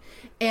 Really.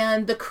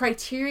 And the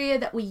criteria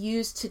that we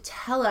use to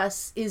tell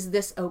us, is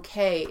this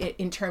okay,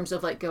 in terms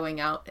of like going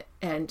out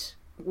and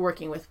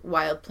working with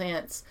wild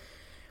plants.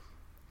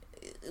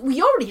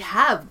 We already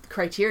have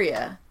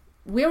criteria.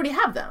 We already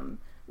have them.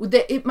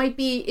 It might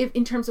be, if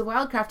in terms of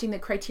wildcrafting, the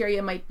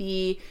criteria might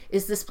be,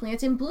 is this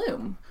plant in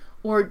bloom?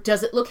 Or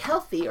does it look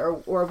healthy? Or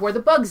were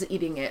the bugs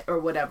eating it or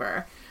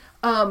whatever?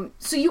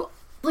 So you,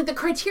 like, the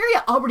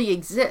criteria already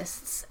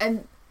exists.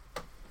 And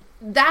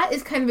that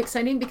is kind of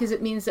exciting because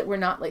it means that we're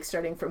not like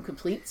starting from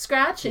complete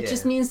scratch. It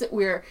just means that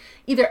we're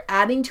either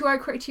adding to our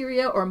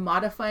criteria or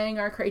modifying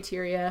our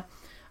criteria.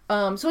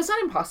 So it's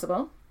not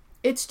impossible.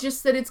 It's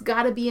just that it's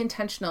got to be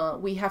intentional.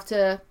 We have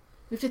to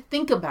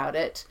think about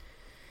it.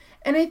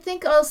 And I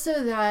think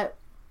also that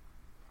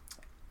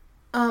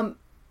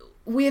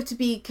we have to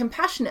be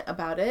compassionate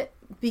about it,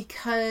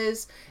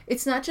 because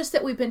it's not just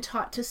that we've been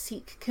taught to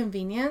seek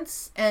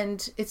convenience,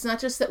 and it's not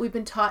just that we've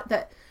been taught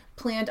that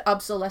planned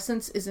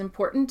obsolescence is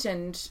important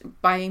and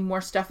buying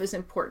more stuff is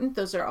important.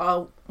 Those are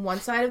all one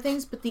side of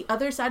things. But the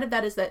other side of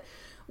that is that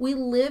we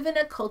live in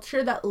a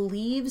culture that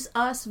leaves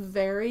us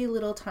very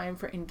little time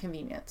for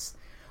inconvenience.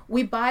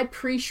 We buy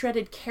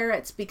pre-shredded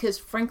carrots because,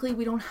 frankly,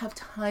 we don't have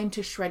time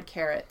to shred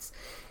carrots.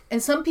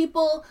 And some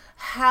people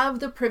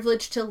have the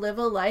privilege to live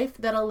a life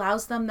that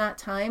allows them that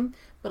time,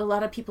 but a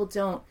lot of people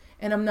don't.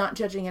 And I'm not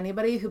judging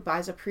anybody who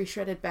buys a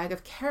pre-shredded bag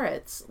of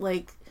carrots.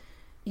 Like,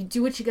 you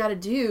do what you got to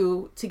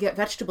do to get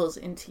vegetables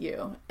into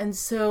you. And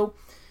so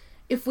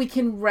if we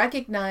can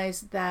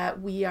recognize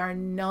that we are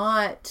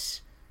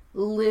not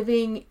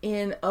living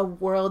in a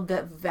world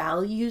that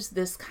values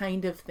this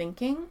kind of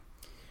thinking,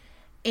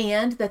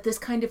 and that this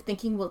kind of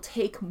thinking will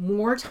take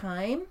more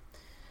time,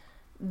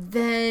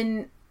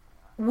 then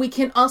we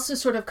can also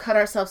sort of cut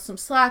ourselves some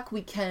slack.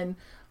 We can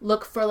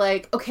look for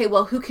like, okay,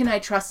 well, who can I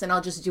trust? And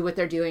I'll just do what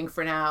they're doing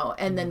for now.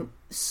 And then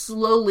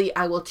slowly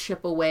I will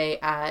chip away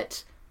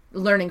at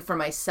learning for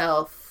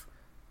myself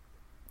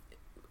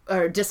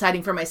or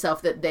deciding for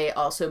myself that they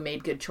also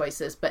made good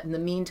choices. But in the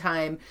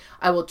meantime,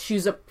 I will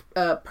choose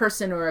a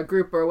person or a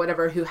group or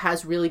whatever who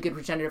has really good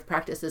regenerative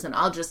practices, and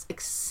I'll just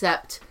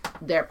accept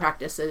their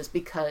practices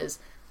because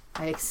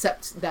I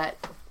accept that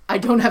I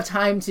don't have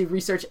time to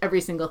research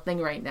every single thing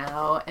right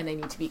now, and I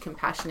need to be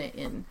compassionate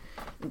in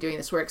doing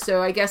this work.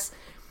 So I guess,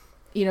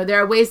 there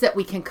are ways that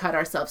we can cut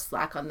ourselves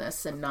slack on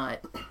this and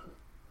not,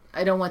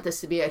 I don't want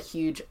this to be a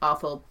huge,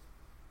 awful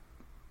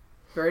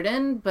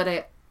burden,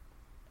 but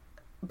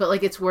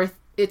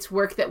it's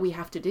work that we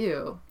have to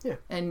do. Yeah.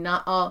 And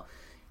not all,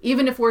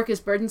 even if work is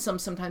burdensome,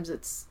 sometimes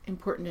it's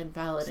important and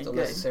valid Still and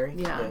good. Necessary.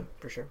 Yeah,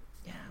 for sure.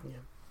 Yeah.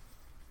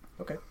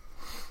 Okay.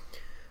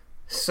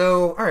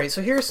 So, all right.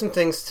 So here are some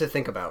things to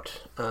think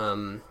about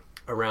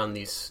around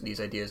these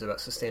ideas about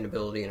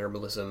sustainability and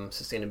herbalism,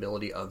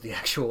 sustainability of the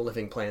actual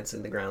living plants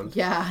in the ground.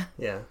 Yeah.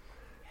 Yeah.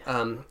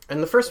 And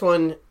the first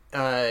one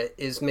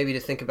is maybe to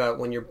think about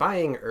when you're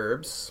buying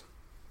herbs,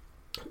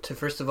 to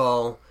first of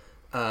all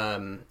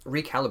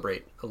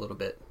recalibrate a little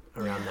bit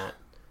around that.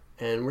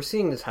 And we're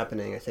seeing this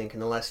happening, I think,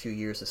 in the last few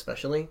years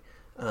especially,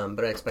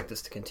 but I expect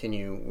this to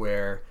continue,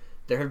 where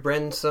there have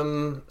been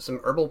some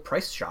herbal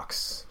price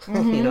shocks.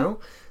 Mm-hmm.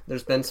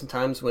 There's been some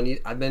times when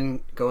I've been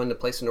going to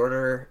place an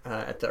order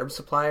at the herb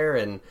supplier,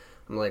 and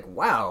I'm like,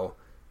 wow,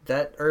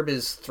 that herb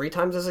is 3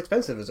 times as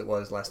expensive as it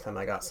was last time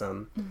I got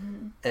some.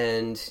 Mm-hmm.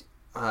 And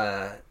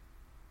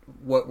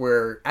what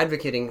we're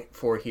advocating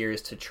for here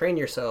is to train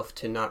yourself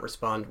to not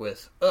respond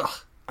with, ugh,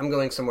 I'm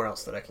going somewhere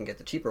else that I can get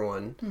the cheaper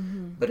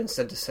one, but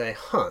instead to say,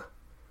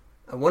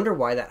 I wonder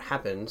why that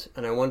happened,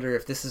 and I wonder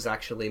if this is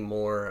actually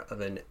more of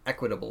an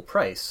equitable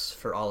price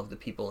for all of the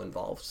people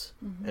involved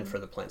and for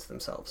the plants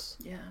themselves.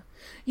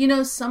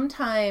 Yeah.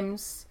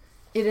 Sometimes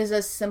it is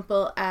as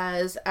simple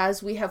as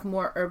we have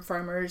more herb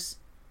farmers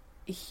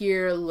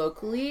here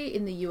locally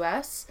in the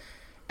U.S.,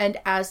 and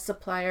as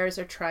suppliers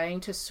are trying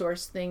to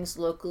source things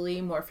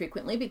locally more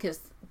frequently because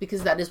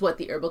that is what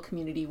the herbal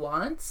community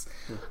wants,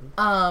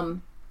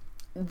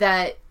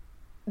 that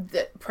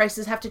the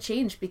prices have to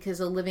change, because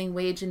a living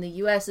wage in the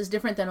U.S. is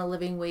different than a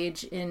living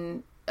wage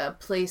in a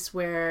place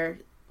where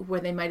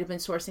they might have been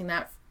sourcing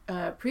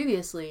that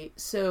previously.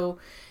 So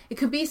it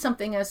could be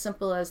something as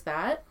simple as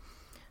that.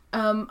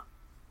 And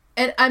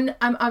I'm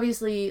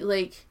obviously,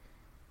 like,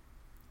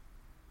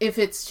 if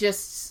it's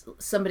just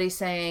somebody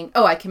saying,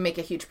 oh, I can make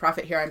a huge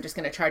profit here, I'm just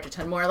going to charge a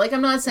ton more. Like,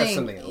 I'm not saying, that's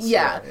something else.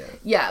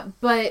 Yeah.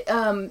 But,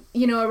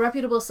 a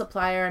reputable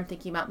supplier, I'm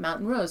thinking about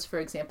Mountain Rose, for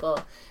example,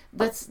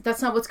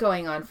 that's not what's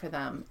going on for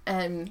them.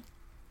 And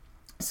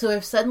so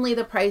if suddenly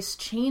the price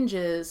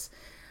changes,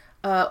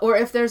 or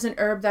if there's an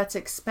herb that's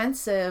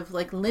expensive,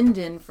 like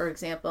linden, for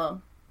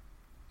example,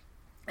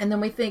 and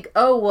then we think,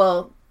 oh,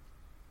 well,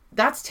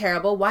 that's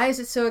terrible. Why is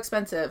it so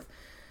expensive?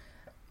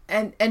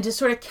 And to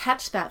sort of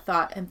catch that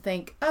thought and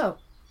think, oh,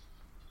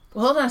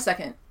 well, hold on a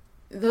second.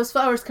 Those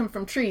flowers come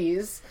from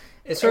trees.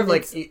 It's sort of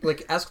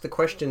like ask the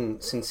question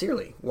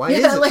sincerely. Why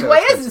is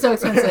it so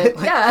expensive?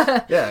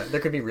 Yeah, there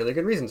could be really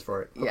good reasons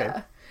for it. Okay.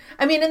 Yeah.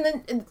 I mean, and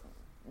then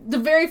the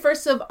very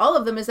first of all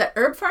of them is that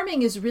herb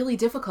farming is really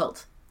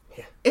difficult.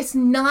 Yeah. It's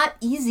not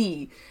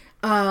easy.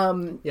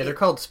 They're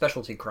called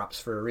specialty crops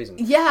for a reason.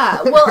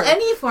 Yeah, well,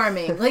 any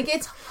farming, like,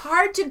 it's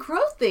hard to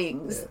grow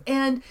things,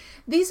 and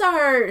these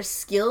are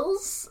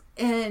skills,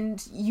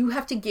 and you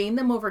have to gain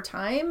them over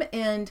time,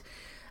 and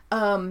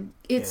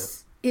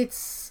it's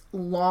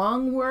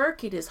long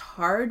work. It is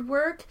hard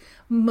work.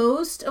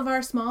 Most of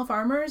our small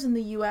farmers in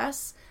the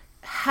U.S.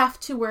 have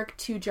to work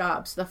 2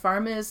 jobs. The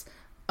farm is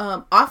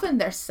often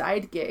their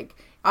side gig.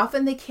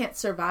 Often they can't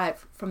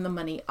survive from the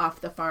money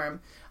off the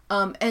farm,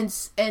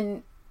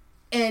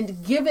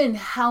 and given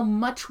how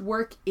much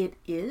work it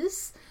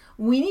is,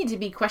 we need to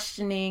be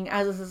questioning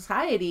as a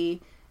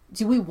society,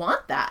 do we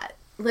want that?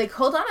 Like,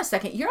 hold on a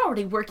second, you're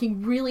already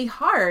working really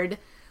hard.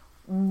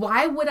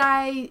 Why would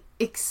I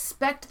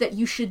expect that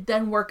you should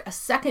then work a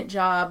second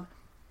job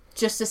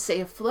just to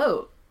stay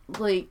afloat?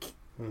 Like,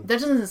 that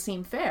doesn't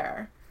seem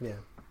fair. Yeah.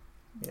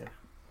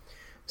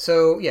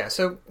 So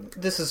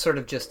this is sort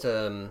of just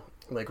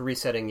like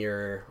resetting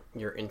your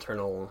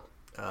internal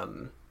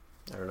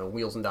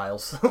wheels and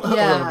dials a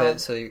little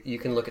bit, so you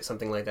can look at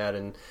something like that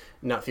and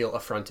not feel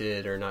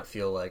affronted, or not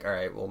feel like, all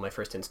right, well, my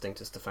first instinct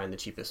is to find the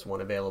cheapest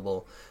one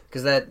available,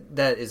 because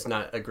that is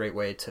not a great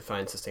way to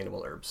find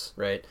sustainable herbs,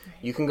 right?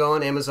 You can go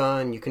on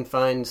Amazon, you can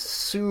find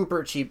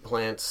super cheap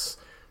plants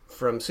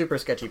from super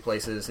sketchy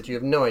places that you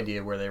have no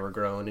idea where they were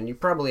grown, and you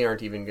probably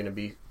aren't even going to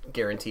be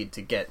guaranteed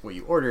to get what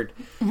you ordered.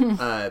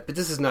 But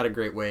this is not a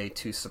great way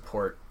to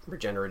support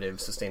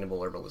regenerative, sustainable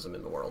herbalism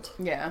in the world.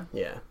 Yeah.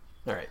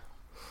 All right.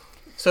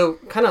 So,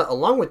 kind of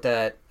along with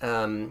that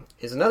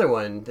is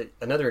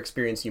another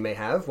experience you may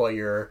have while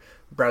you're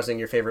browsing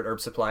your favorite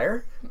herb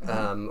supplier,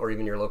 or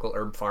even your local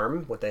herb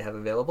farm, what they have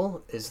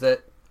available, is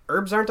that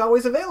herbs aren't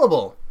always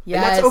available.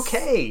 Yes. And that's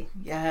okay.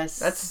 Yes.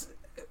 That's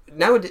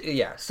nowadays.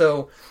 Yeah.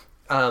 So,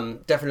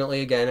 definitely,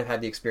 again, I've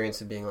had the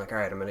experience of being like, all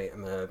right, I'm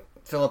gonna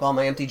fill up all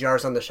my empty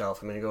jars on the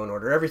shelf. I'm gonna go and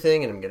order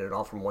everything, and I'm gonna get it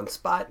all from one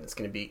spot. And it's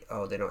gonna be,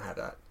 oh, they don't have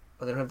that.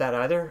 Oh, they don't have that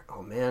either?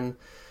 Oh, man.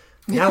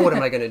 Now what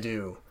am I going to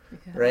do?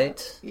 Yeah.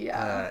 Right?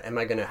 Yeah. Am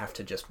I going to have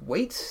to just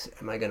wait?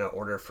 Am I going to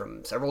order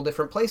from several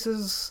different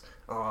places?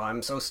 Oh,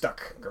 I'm so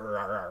stuck.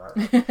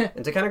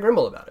 And to kind of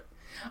grumble about it.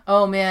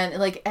 Oh man,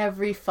 like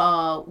every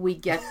fall we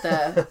get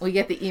the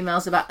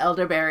emails about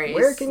elderberries.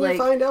 Where can you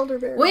find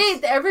elderberries?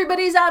 Wait,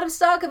 everybody's out of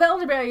stock of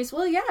elderberries.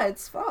 Well, yeah,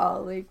 it's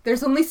fall. Like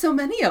there's only so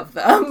many of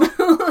them.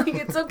 Like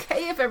it's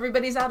okay if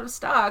everybody's out of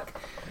stock.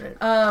 Right.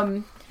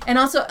 And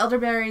also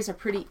elderberry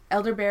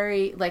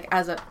like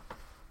as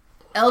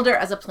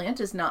a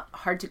plant is not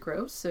hard to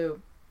grow, so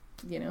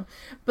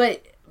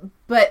but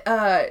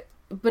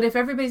if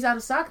everybody's out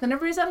of stock, then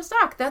everybody's out of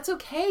stock. That's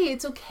okay.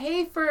 It's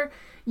okay for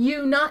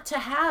you not to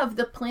have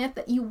the plant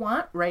that you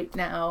want right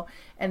now.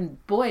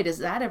 And boy, does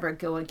that ever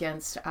go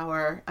against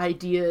our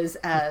ideas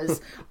as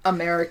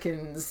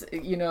Americans,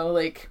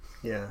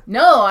 Yeah.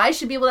 No, I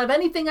should be able to have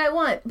anything I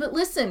want. But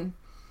listen,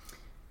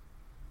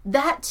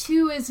 that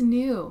too is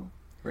new.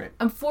 Right.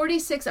 I'm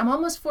 46. I'm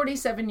almost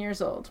 47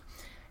 years old.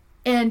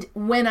 And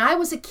when I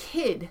was a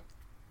kid,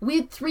 we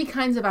had 3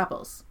 kinds of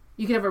apples.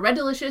 You could have a Red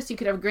Delicious, you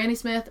could have a Granny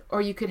Smith,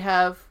 or you could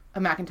have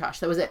a Macintosh.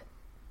 That was it.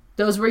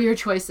 Those were your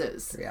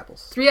choices. 3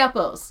 apples. 3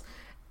 apples.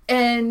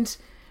 And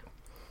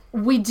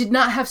we did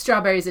not have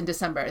strawberries in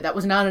December. That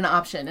was not an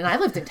option. And I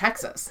lived in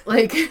Texas.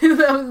 Like,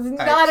 that was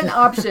not an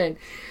option.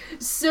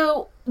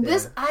 So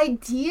this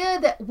idea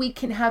that we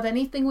can have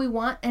anything we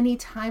want,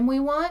 anytime we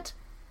want,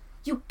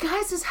 you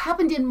guys, this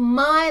happened in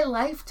my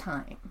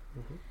lifetime.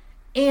 Mm-hmm.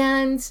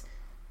 And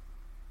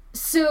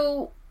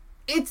so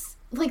it's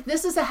like,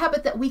 this is a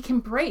habit that we can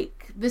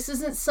break. This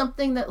isn't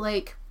something that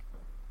like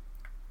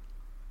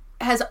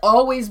has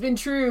always been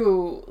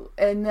true.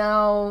 And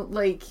now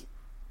like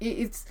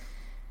it's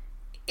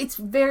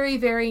very,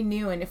 very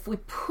new. And if we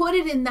put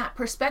it in that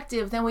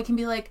perspective, then we can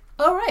be like,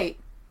 all right,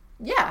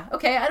 yeah,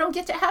 okay, I don't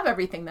get to have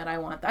everything that I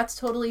want. That's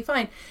totally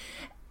fine.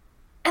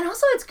 And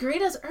also it's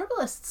great as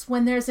herbalists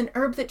when there's an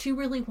herb that you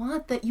really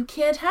want that you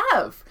can't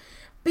have,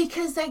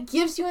 because that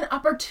gives you an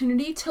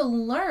opportunity to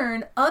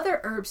learn other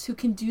herbs who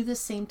can do the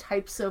same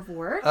types of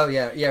work. Oh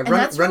yeah.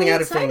 Running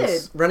out of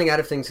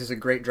things is a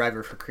great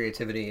driver for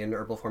creativity in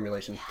herbal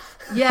formulation.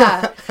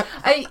 Yeah.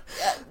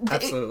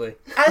 Absolutely.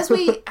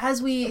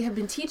 As we have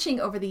been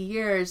teaching over the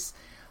years,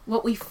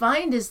 what we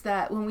find is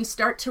that when we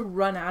start to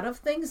run out of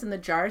things and the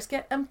jars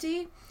get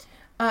empty,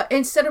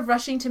 instead of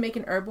rushing to make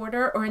an herb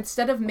order, or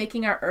instead of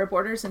making our herb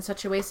orders in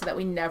such a way so that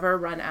we never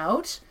run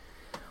out,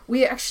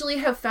 we actually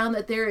have found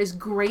that there is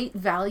great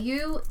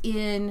value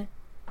in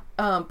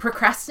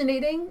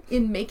procrastinating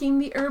in making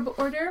the herb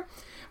order,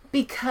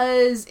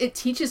 because it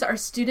teaches our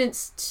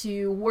students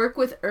to work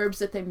with herbs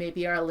that they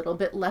maybe are a little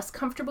bit less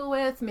comfortable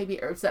with,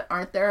 maybe herbs that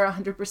aren't their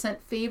 100%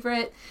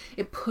 favorite.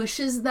 It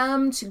pushes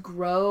them to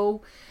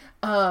grow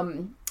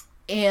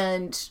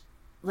and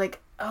like,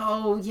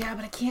 oh yeah,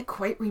 but I can't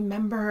quite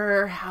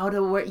remember how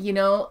to work,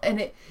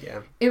 and it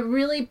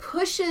really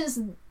pushes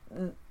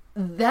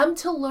them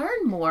to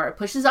learn more. It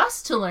pushes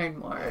us to learn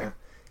more.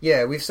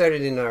 Yeah, we've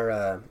started in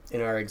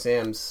our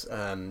exams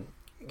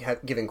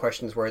giving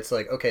questions where it's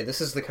like, okay, this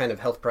is the kind of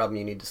health problem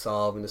you need to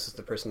solve, and this is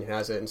the person who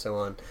has it, and so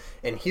on.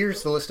 And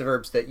here's the list of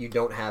herbs that you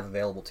don't have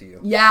available to you.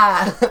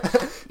 Yeah.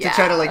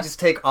 Try to like just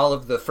take all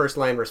of the first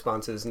line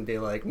responses and be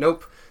like,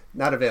 nope,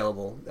 not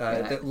available.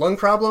 The lung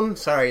problem?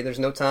 Sorry, there's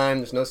no thyme,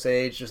 there's no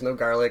sage, there's no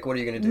garlic. What are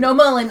you going to do? No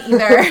mullein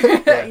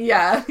either.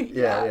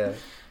 Yeah.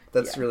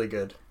 That's really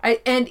good.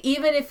 And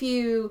even if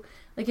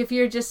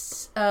you're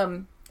just,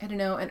 I don't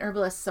know, an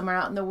herbalist somewhere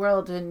out in the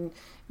world and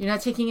you're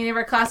not taking any of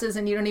our classes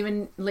and you don't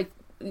even, like,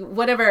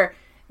 whatever,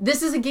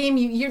 this is a game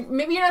maybe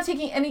you're not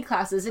taking any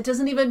classes. It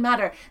doesn't even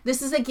matter.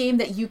 This is a game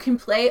that you can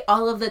play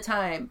all of the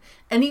time.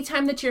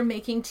 Anytime that you're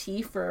making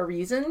tea for a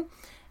reason,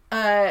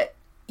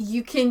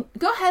 you can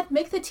go ahead,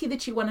 make the tea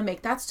that you want to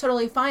make. That's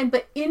totally fine.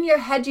 But in your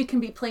head, you can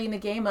be playing the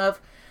game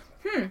of,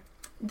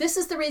 this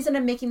is the reason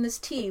I'm making this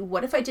tea.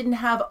 What if I didn't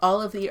have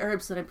all of the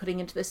herbs that I'm putting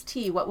into this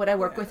tea? What would I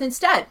work with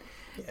instead?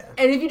 Yeah.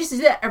 And if you just do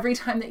that every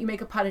time that you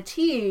make a pot of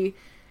tea,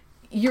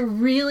 you're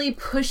really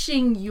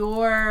pushing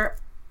your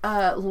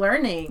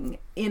learning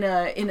in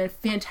a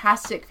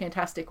fantastic,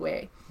 fantastic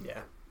way.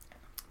 Yeah.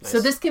 Nice. So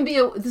this can be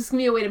a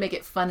way to make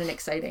it fun and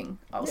exciting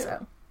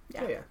also.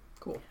 Yeah.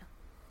 Cool.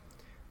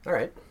 All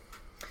right.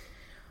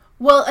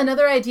 Well,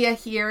 another idea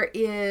here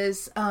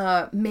is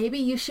maybe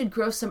you should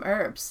grow some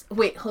herbs.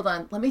 Wait, hold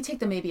on. Let me take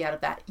the maybe out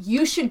of that.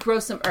 You should grow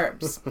some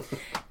herbs.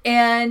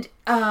 And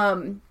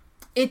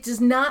it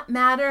does not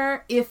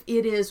matter if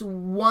it is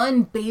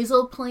one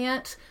basil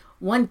plant,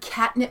 one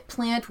catnip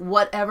plant,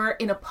 whatever,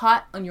 in a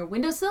pot on your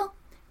windowsill.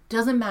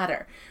 Doesn't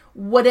matter.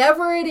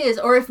 Whatever it is,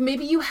 or if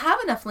maybe you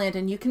have enough land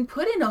and you can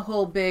put in a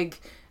whole big,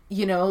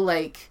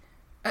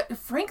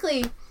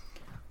 frankly,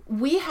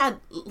 we had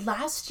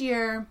last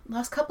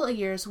couple of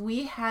years,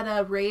 we had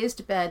a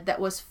raised bed that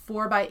was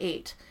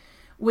 4x8,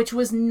 which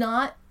was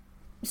not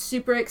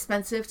super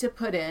expensive to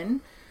put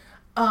in.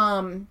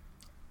 And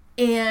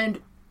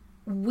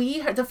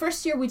the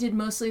first year we did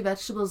mostly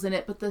vegetables in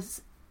it, but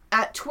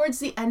towards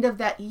the end of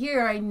that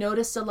year, I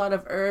noticed a lot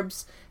of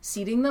herbs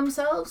seeding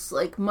themselves,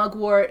 like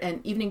mugwort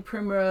and evening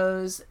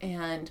primrose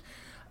and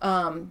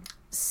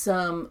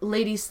some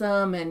lady's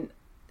thumb and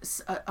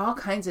all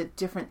kinds of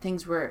different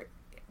things were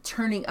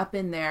turning up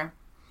in there.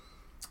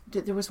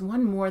 There was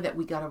one more that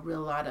we got a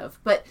real lot of.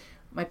 But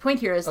my point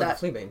here is that...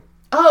 the fleabane.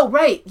 Oh,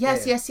 right.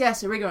 Yes, yes,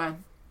 Erigeron.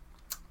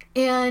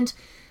 And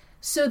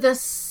so the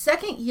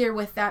second year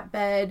with that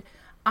bed,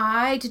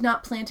 I did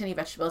not plant any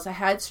vegetables. I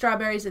had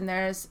strawberries in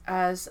there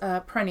as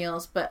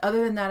perennials, but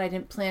other than that, I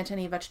didn't plant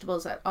any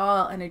vegetables at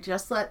all. And I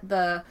just let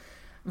the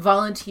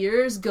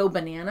volunteers go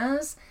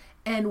bananas.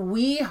 And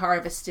we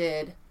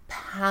harvested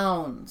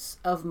pounds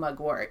of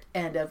mugwort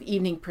and of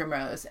evening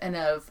primrose and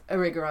of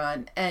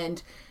erigeron.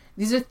 And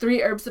these are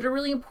 3 herbs that are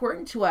really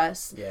important to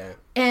us. Yeah.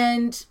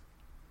 And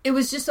it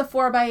was just a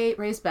 4x8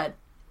 raised bed,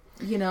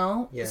 you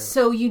know? Yeah.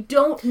 So you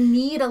don't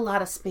need a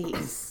lot of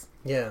space.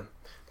 Yeah.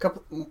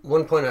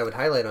 One point I would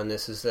highlight on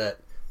this is that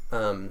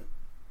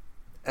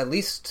at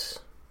least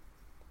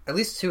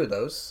 2 of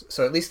those,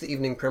 so at least the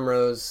evening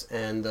primrose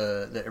and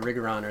the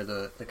erigeron or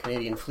the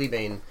Canadian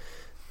fleabane,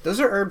 those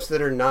are herbs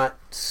that are not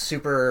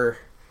super,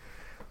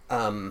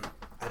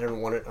 I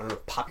don't know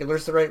if popular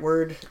is the right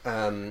word.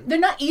 They're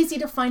not easy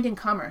to find in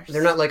commerce.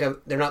 They're not like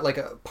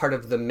a part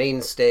of the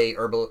mainstay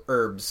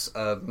herbs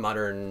of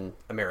modern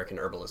American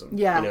herbalism.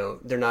 Yeah. You know,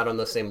 they're not on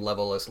the same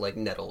level as like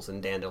nettles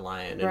and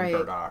dandelion and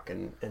burdock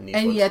and these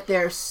ones. And yet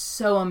they're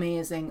so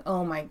amazing.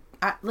 Oh my,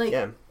 I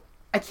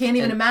can't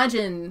even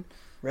imagine.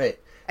 Right.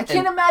 I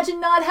can't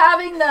imagine not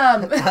having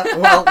them.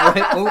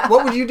 Well,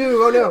 what would you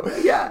do? Oh no.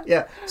 Yeah.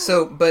 Yeah.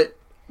 So,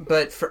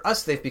 but for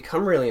us, they've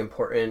become really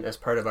important as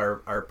part of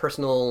our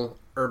personal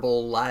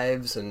herbal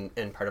lives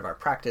and part of our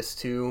practice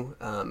too.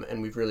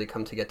 And we've really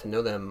come to get to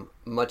know them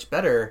much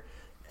better.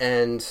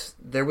 And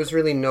there was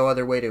really no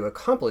other way to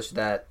accomplish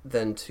that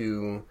than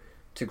to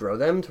grow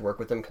them, to work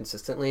with them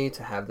consistently,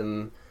 to have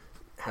them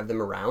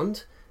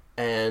around.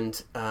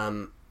 And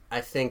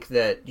I think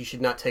that you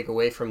should not take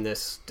away from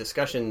this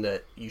discussion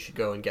that you should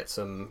go and get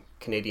some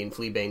Canadian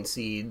fleabane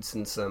seeds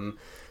and some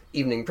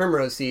evening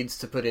primrose seeds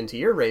to put into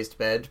your raised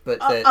bed, but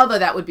although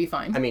that would be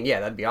fine. I mean, yeah,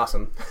 that'd be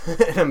awesome.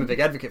 And I'm a big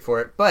advocate for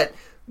it. But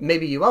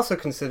maybe you also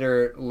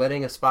consider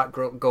letting a spot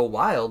go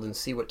wild and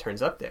see what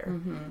turns up there.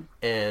 Mm-hmm.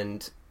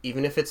 And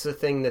even if it's a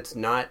thing that's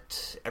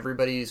not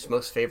everybody's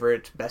most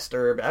favorite, best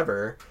herb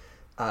ever,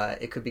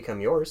 it could become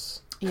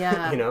yours.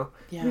 Yeah. You know?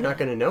 Yeah. You're not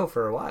going to know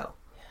for a while.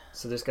 Yeah.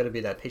 So there's got to be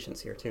that patience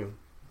here, too.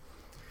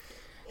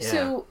 Yeah.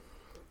 So,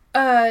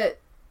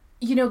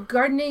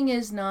 gardening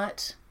is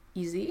not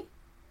easy.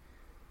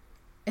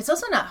 It's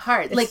also not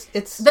hard.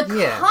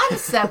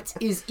 Concept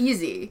is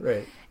easy.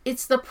 Right.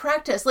 It's the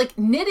practice. Like,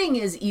 knitting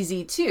is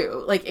easy,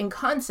 too, like, in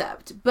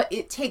concept. But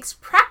it takes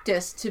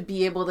practice to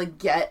be able to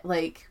get,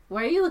 like...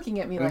 Why are you looking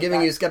at me like that? I'm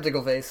giving you a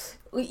skeptical face.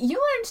 You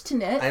learned to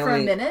knit for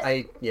a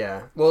minute.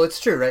 Yeah. Well,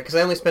 it's true, right? Because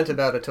I only spent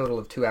about a total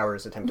of 2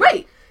 hours attempting.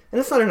 Right. And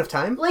that's not enough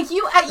time. Like,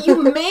 you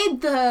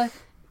made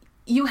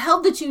you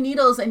held the 2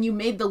 needles and you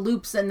made the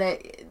loops and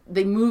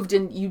they moved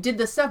and you did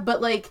the stuff.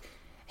 But, like...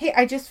 Hey,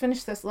 I just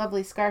finished this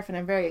lovely scarf and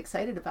I'm very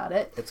excited about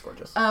it. It's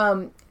gorgeous.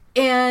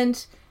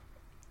 And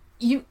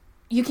you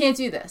can't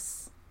do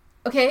this.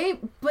 Okay?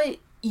 But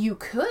you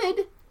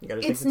could. You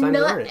gotta take the time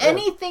to learn it.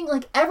 Anything,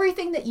 like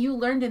everything that you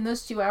learned in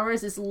those 2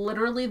 hours is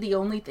literally the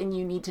only thing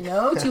you need to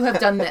know to have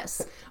done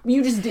this.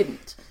 You just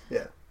didn't.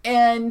 Yeah.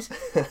 And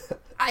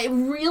I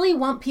really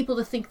want people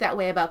to think that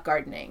way about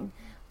gardening.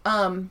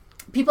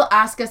 People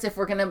ask us if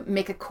we're going to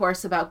make a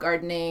course about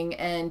gardening,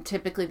 and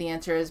typically the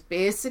answer is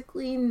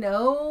basically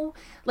no.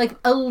 Like,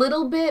 a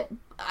little bit,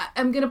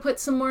 I'm going to put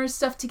some more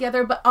stuff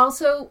together, but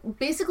also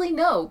basically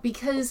no,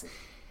 because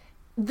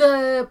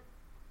the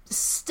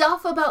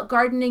stuff about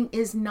gardening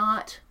is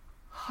not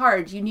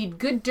hard. You need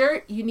good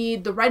dirt, you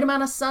need the right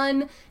amount of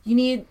sun, you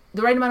need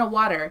the right amount of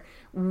water.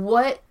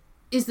 What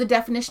is the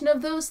definition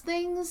of those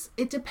things?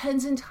 It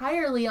depends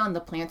entirely on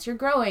the plants you're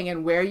growing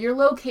and where you're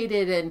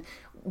located and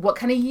what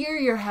kind of year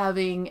you're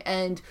having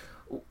and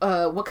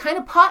what kind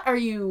of pot are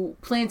you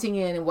planting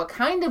in and what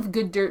kind of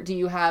good dirt do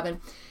you have. And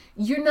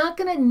you're not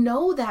going to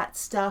know that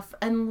stuff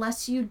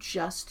unless you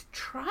just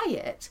try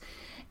it.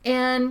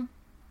 And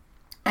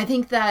I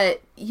think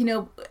that,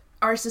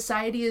 our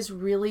society is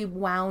really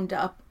wound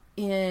up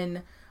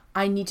in,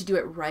 I need to do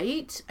it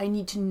right. I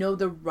need to know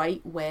the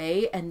right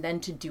way and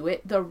then to do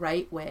it the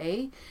right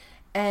way.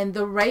 And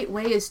the right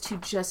way is to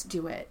just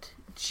do it.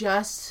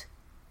 Just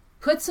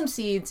put some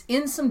seeds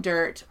in some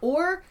dirt,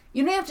 or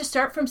you don't have to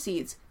start from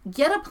seeds.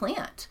 Get a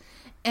plant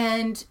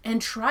and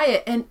try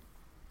it.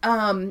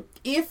 And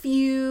if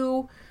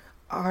you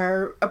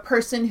are a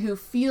person who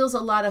feels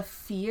a lot of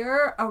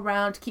fear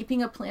around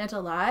keeping a plant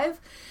alive,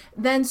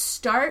 then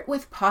start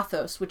with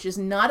pothos, which is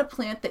not a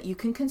plant that you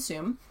can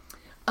consume.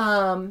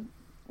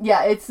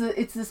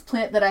 It's this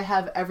plant that I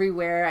have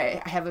everywhere.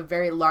 I have a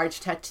very large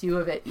tattoo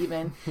of it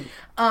even.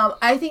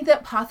 I think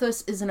that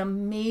pothos is an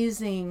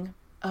amazing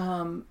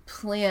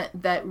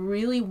plant that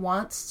really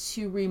wants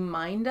to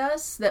remind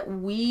us that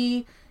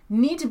we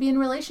need to be in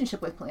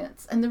relationship with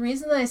plants. And the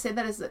reason that I say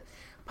that is that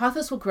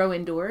Pothos will grow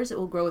indoors. It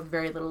will grow with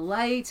very little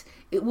light.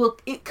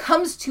 It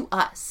comes to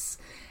us.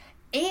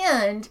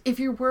 And if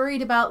you're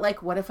worried about,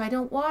 like, what if I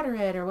don't water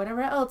it or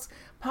whatever else,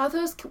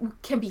 pothos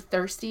can be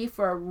thirsty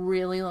for a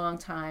really long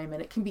time, and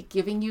it can be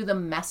giving you the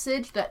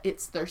message that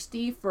it's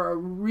thirsty for a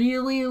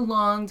really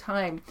long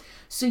time.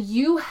 So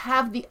you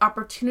have the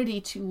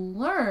opportunity to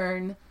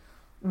learn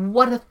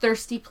what a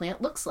thirsty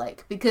plant looks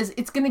like, because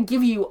it's going to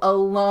give you a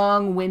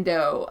long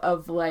window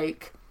of,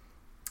 like,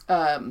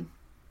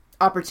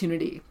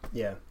 opportunity.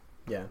 Yeah.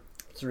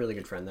 It's a really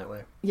good friend that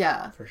way.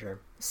 Yeah. For sure.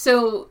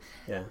 So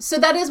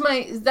that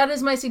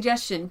is my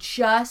suggestion.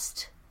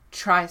 Just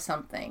try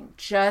something.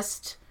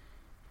 Just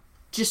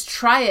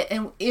try it,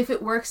 and if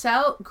it works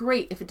out,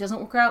 great. If it doesn't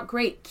work out,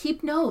 great.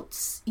 Keep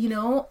notes,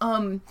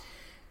 and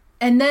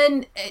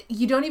then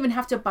you don't even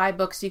have to buy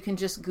books. You can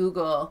just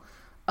Google,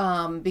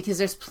 because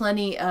there's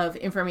plenty of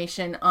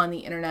information on the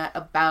internet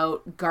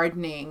about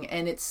gardening,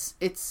 and it's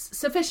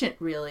sufficient,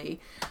 really.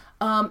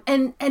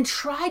 And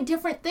try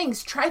different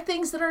things. Try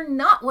things that are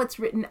not what's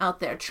written out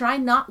there. Try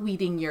not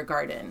weeding your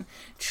garden.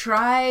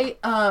 Try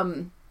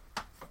all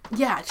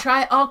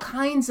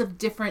kinds of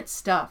different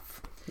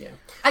stuff. Yeah.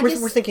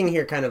 We're thinking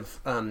here kind of,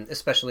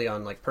 especially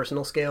on, like,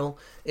 personal scale.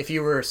 If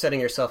you were setting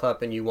yourself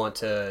up and you want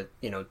to,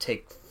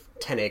 take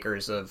 10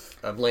 acres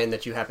of land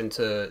that you happen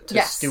to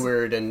yes.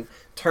 steward and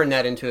turn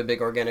that into a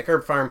big organic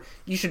herb farm,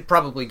 you should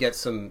probably get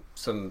some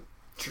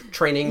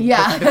training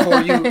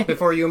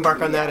before you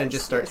embark on that and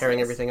just start tearing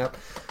everything up.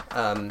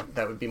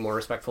 That would be more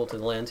respectful to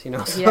the land,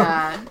 So,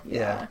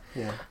 yeah.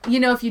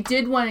 If you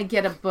did want to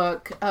get a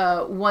book,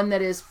 one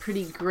that is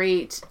pretty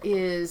great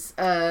is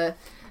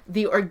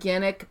The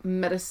Organic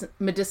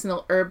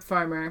Medicinal Herb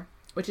Farmer,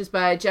 which is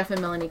by Jeff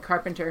and Melanie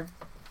Carpenter.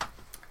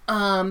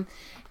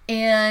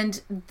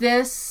 And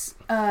this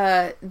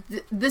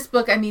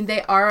book, I mean,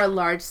 they are a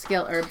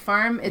large-scale herb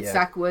farm. It's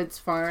Zach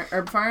Wood's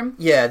herb farm.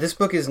 Yeah, this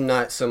book is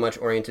not so much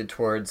oriented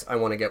towards, I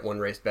want to get one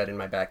raised bed in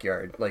my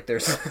backyard. Like,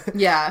 there's...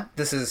 Yeah.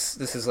 This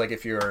is like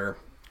if you're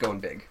going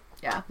big.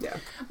 Yeah.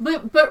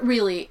 But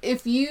really,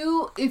 if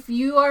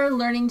you are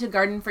learning to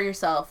garden for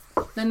yourself,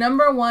 the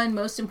number one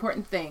most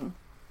important thing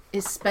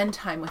is spend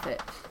time with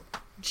it.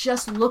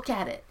 Just look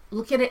at it.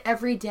 Look at it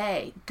every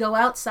day. Go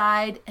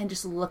outside and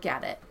just look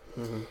at it.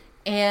 Mm-hmm.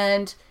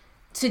 And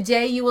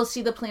today you will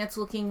see the plants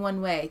looking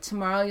one way.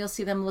 Tomorrow you'll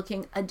see them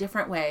looking a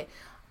different way.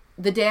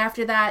 The day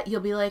after that,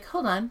 you'll be like,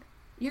 hold on,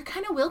 you're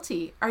kind of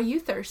wilty. Are you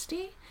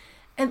thirsty?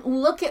 And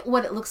look at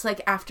what it looks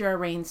like after a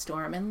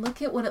rainstorm. And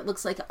look at what it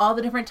looks like all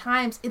the different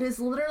times. It is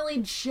literally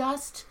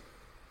just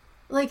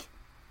like,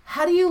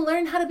 how do you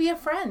learn how to be a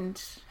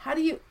friend? How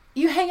do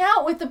you hang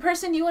out with the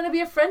person you want to be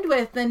a friend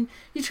with, and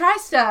you try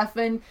stuff,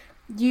 and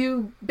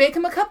you bake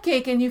them a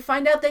cupcake, and you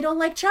find out they don't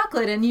like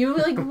chocolate, and you,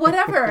 like,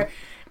 whatever.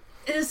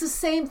 It is the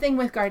same thing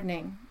with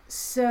gardening.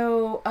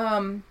 So,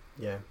 and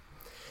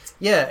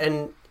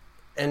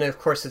of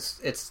course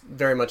it's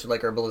very much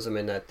like herbalism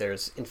in that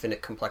there's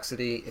infinite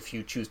complexity if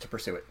you choose to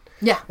pursue it.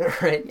 Yeah.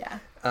 Right? Yeah.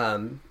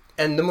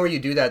 And the more you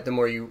do that, the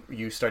more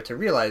you start to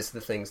realize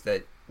the things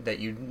that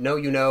you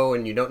know,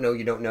 and you don't know,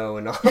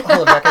 and all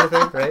of that kind of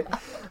thing, right?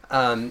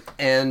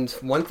 And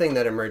one thing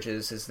that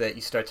emerges is that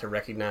you start to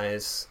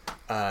recognize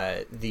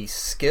the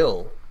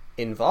skill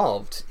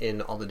involved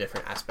in all the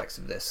different aspects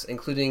of this,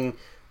 including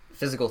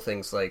physical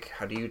things like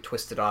how do you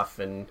twist it off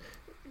and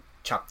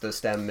chop the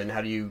stem, and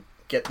how do you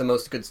get the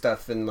most good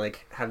stuff and,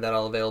 like, have that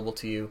all available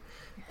to you,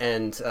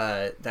 and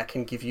that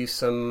can give you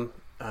some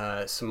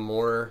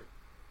more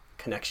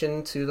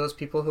connection to those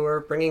people who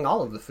are bringing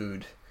all of the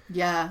food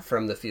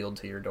from the field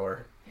to your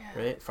door,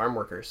 right? Farm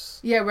workers.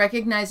 Yeah,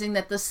 recognizing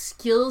that the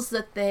skills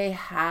that they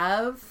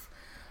have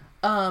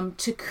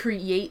to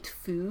create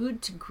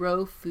food, to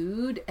grow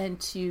food, and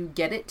to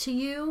get it to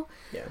you.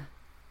 Yeah.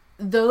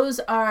 Those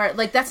are,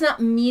 like, that's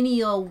not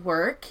menial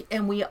work,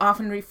 and we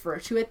often refer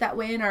to it that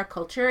way in our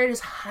culture. It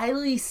is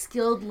highly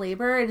skilled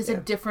labor. It is a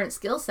different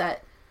skill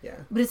set. Yeah.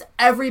 But it's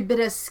every bit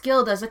as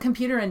skilled as a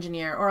computer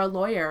engineer or a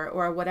lawyer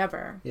or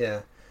whatever.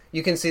 Yeah.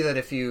 You can see that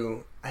if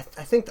you... I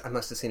think I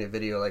must have seen a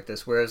video like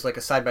this where it's like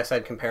a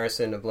side-by-side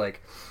comparison of,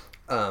 like,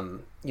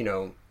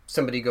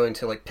 somebody going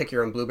to, like, pick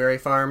your own blueberry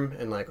farm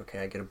and, like, okay,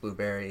 I get a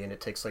blueberry and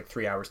it takes, like,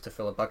 3 hours to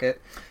fill a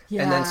bucket.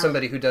 Yeah. And then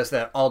somebody who does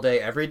that all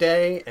day, every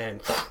day,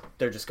 and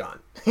they're just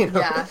gone.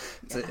 Yeah.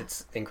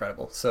 It's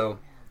incredible. So,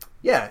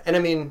 yeah. And I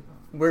mean,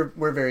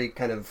 we're very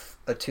kind of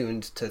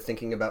attuned to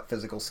thinking about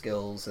physical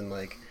skills and,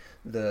 like,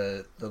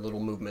 the little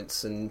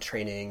movements and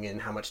training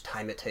and how much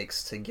time it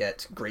takes to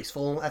get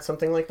graceful at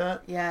something like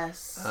that.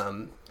 Yes.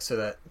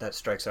 So that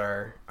strikes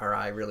our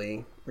eye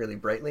really, really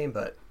brightly,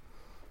 but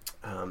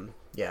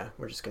yeah,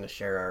 we're just going to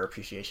share our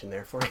appreciation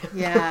there for you.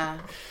 Yeah.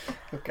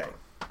 Okay.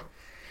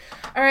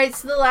 All right,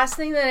 so the last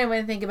thing that I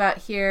want to think about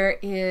here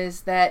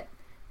is that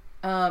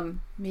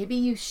maybe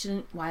you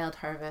shouldn't wild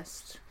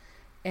harvest.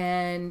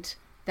 And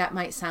that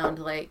might sound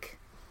like,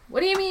 what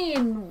do you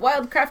mean?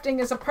 Wild crafting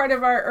is a part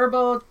of our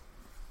herbal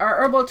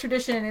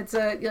tradition. It's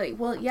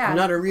well, yeah. I'm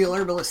not a real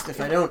herbalist if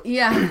I don't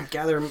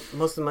gather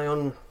most of my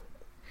own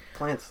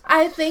plants.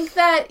 I think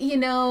that,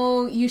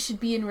 you should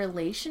be in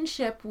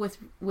relationship with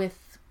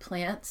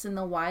plants in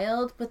the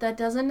wild, but that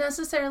doesn't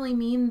necessarily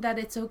mean that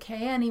it's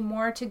okay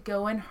anymore to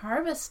go and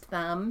harvest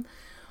them.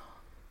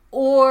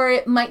 Or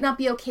it might not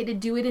be okay to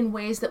do it in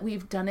ways that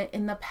we've done it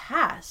in the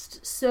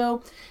past.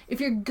 So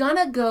if you're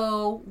gonna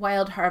go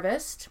wild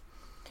harvest,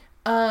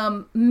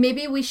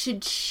 maybe we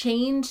should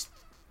change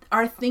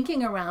our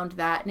thinking around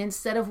that, and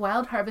instead of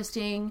wild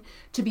harvesting,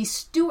 to be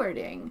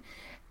stewarding,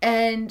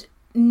 and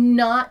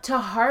not to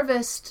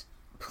harvest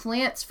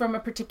plants from a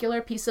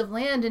particular piece of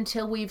land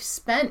until we've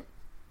spent,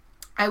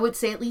 I would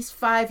say, at least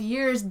 5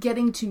 years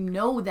getting to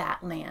know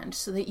that land,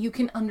 so that you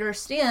can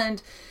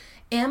understand,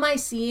 am I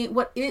seeing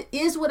what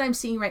I'm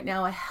seeing right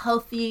now a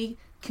healthy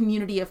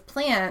community of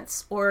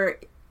plants, or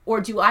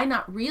do I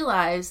not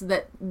realize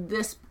that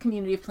this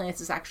community of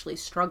plants is actually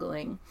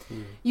struggling?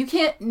 You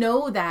can't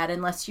know that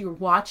unless you're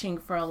watching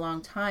for a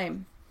long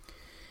time.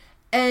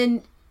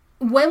 And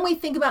when we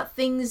think about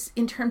things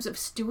in terms of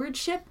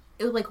stewardship,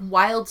 like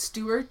wild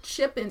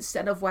stewardship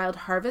instead of wild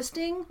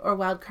harvesting or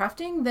wild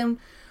crafting,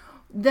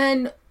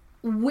 then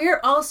we're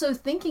also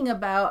thinking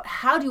about,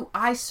 how do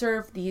I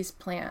serve these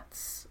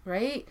plants,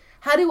 right?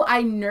 How do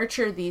I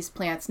nurture these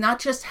plants? Not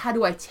just how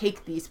do I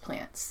take these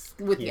plants,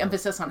 with the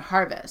emphasis on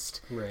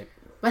harvest. Right.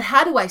 But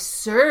how do I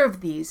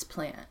serve these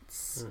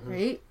plants,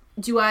 right?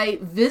 Do I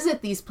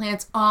visit these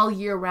plants all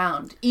year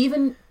round,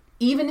 even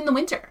in the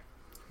winter?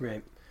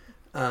 Right.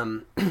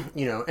 And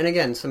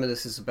again, some of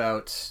this is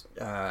about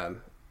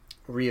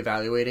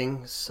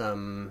reevaluating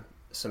some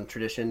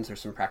traditions or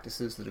some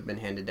practices that have been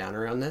handed down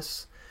around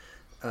this.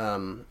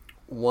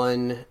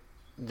 One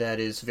that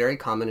is very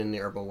common in the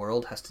herbal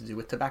world has to do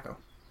with tobacco.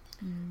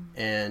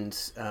 And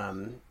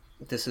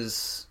this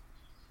is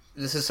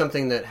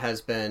something that has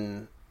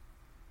been,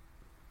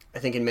 I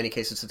think in many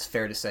cases it's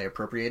fair to say,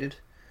 appropriated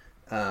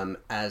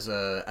as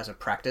a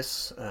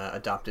practice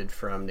adopted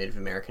from Native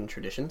American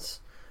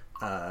traditions.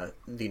 The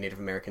Native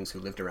Americans who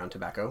lived around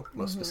tobacco,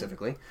 most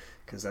specifically,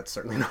 because that's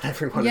certainly not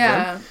every one of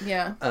them.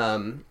 Yeah.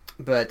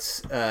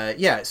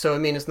 So I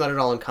mean, it's not at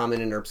all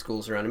uncommon in herb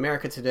schools around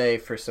America today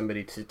for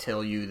somebody to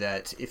tell you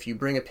that if you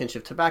bring a pinch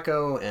of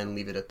tobacco and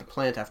leave it at the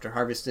plant after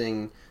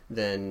harvesting,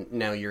 then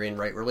now you're in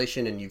right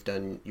relation and you've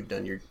done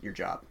your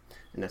job,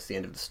 and that's the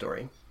end of the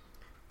story.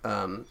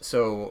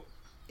 So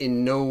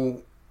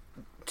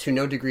to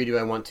no degree do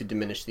I want to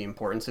diminish the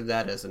importance of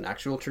that as an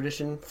actual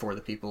tradition for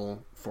the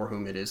people for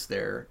whom it is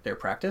their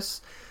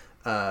practice.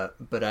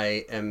 But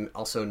I am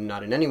also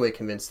not in any way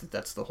convinced that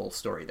that's the whole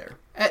story there.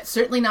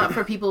 Certainly not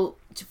for people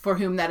for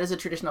whom that is a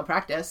traditional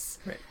practice.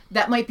 Right.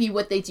 That might be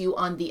what they do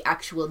on the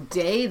actual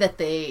day that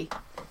they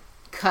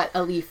cut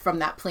a leaf from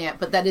that plant,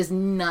 but that is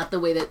not the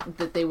way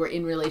that they were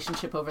in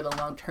relationship over the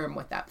long term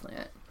with that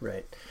plant.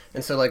 Right.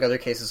 And so, like other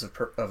cases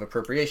of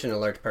appropriation, a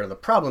large part of the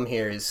problem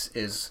here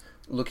is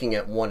looking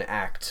at one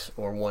act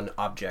or one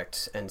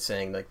object and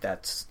saying, like,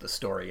 that's the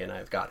story and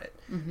I've got it.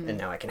 And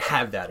now I can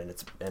have that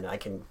and I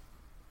can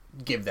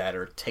give that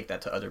or take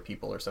that to other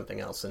people or something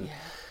else. And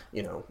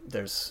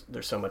there's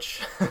so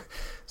much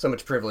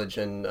privilege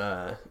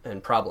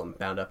and problem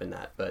bound up in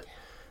that. But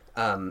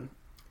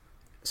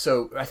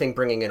so I think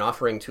bringing an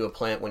offering to a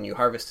plant when you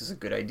harvest is a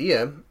good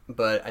idea,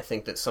 but I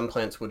think that some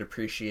plants would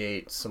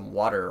appreciate some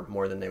water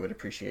more than they would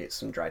appreciate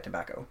some dry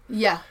tobacco.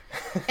 Yeah.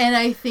 And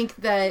I think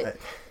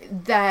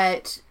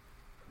that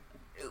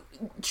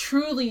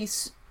truly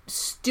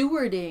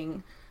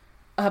stewarding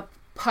a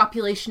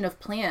population of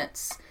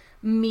plants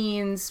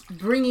means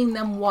bringing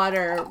them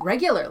water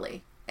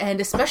regularly,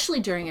 and especially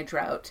during a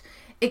drought.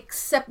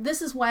 Except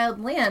this is wild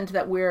land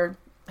that we're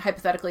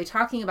hypothetically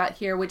talking about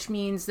here, which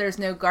means there's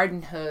no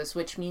garden hose,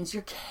 which means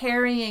you're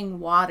carrying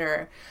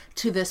water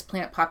to this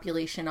plant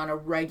population on a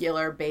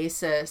regular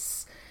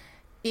basis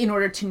in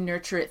order to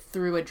nurture it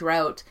through a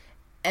drought.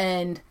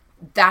 And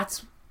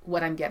that's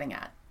what I'm getting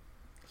at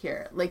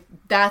here. Like,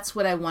 that's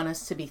what I want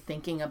us to be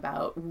thinking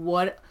about.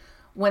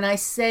 When I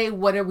say,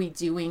 what are we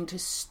doing to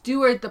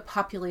steward the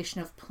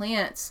population of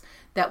plants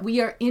that we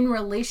are in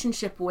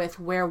relationship with,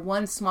 where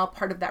one small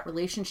part of that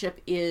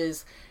relationship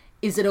is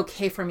it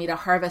okay for me to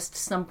harvest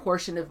some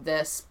portion of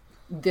this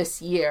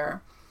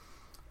year?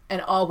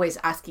 And always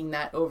asking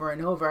that over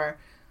and over.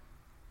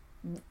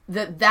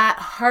 That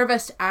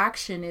harvest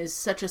action is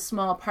such a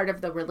small part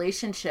of the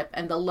relationship,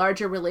 and the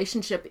larger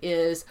relationship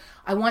is,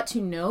 I want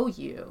to know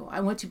you. I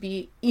want to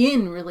be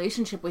in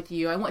relationship with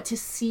you. I want to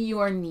see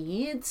your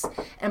needs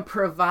and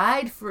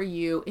provide for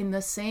you in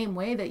the same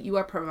way that you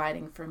are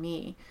providing for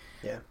me.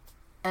 Yeah.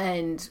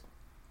 And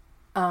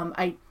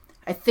I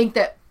think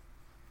that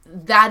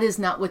is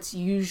not what's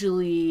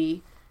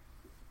usually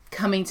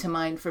coming to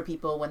mind for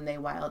people when they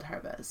wild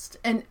harvest.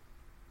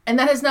 And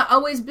that has not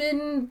always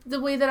been the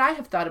way that I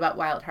have thought about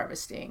wild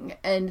harvesting.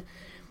 And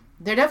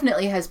there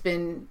definitely has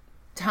been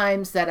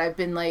times that I've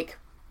been, like,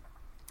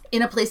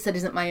 in a place that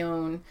isn't my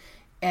own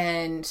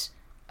and,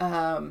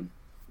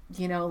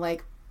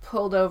 like,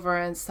 pulled over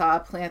and saw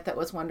a plant that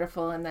was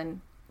wonderful and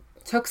then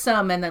took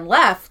some and then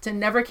left and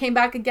never came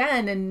back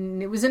again.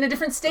 And it was in a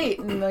different state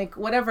and, like,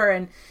 whatever.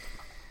 And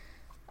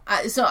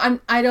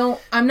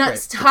I'm not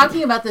Right.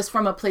 talking about this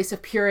from a place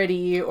of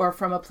purity or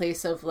from a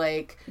place of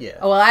like, Yeah.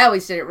 oh, well, I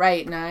always did it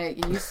right,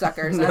 and you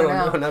suckers, I don't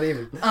know. No, not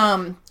even.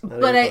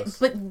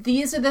 But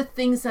these are the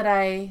things that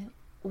I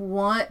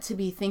want to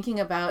be thinking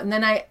about. And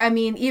then I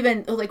mean,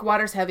 even like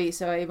water's heavy,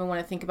 so I even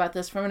want to think about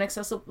this from an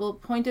accessible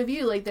point of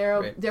view. Like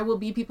there will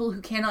be people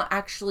who cannot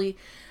actually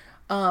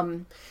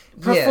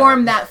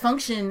perform that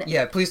function.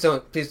 Yeah, please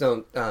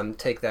don't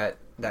take that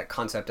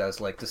concept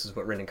as like this is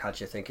what Rin and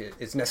Katya think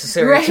is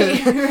necessary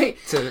right.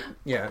 to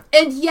yeah.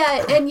 And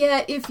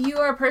yet if you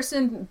are a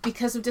person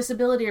because of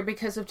disability or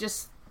because of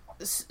just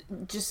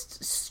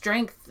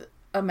strength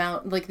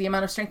amount, like the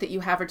amount of strength that you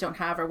have or don't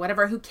have or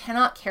whatever, who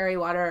cannot carry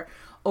water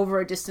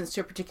over a distance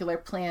to a particular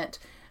plant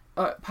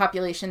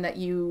population that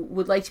you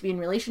would like to be in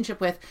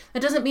relationship with,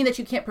 that doesn't mean that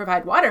you can't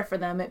provide water for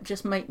them. It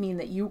just might mean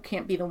that you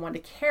can't be the one to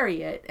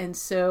carry it. And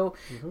so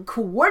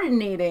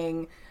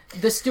coordinating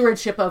the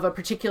stewardship of a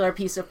particular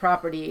piece of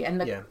property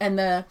and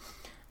the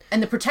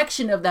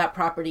protection of that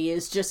property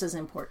is just as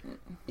important.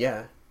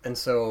 Yeah. And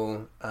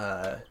so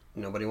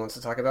nobody wants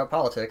to talk about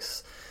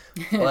politics,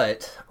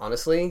 but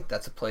honestly,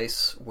 that's a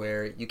place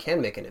where you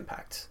can make an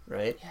impact,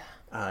 right? Yeah.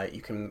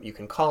 You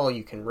can call,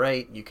 you can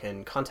write, you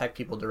can contact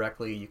people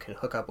directly, you can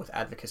hook up with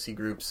advocacy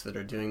groups that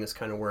are doing this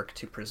kind of work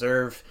to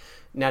preserve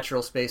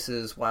natural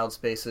spaces, wild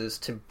spaces,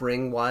 to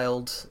bring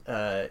wild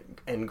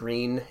and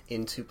green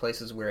into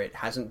places where it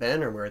hasn't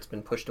been or where it's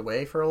been pushed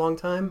away for a long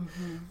time,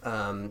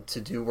 to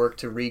do work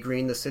to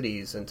regreen the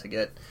cities and to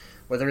get,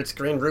 whether it's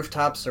green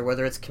rooftops or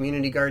whether it's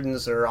community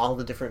gardens or all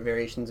the different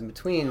variations in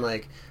between,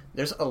 like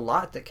there's a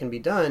lot that can be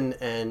done,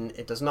 and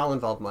it doesn't all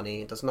involve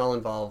money, it doesn't all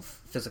involve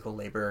physical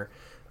labor.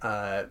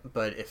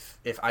 But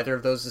if either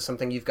of those is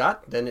something you've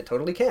got, then it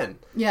totally can.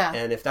 Yeah.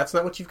 And if that's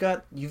not what you've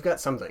got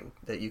something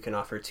that you can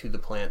offer to the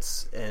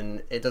plants,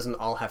 and it doesn't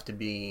all have to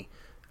be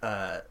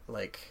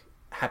like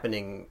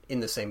happening in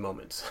the same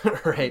moment,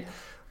 right?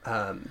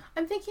 Yeah.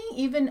 I'm thinking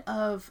even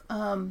of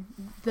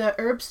the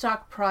Herb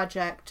Stock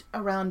project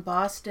around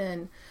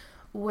Boston,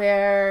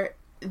 where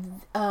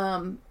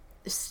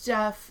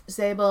Steph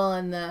Zabel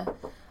and the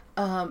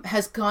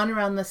has gone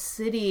around the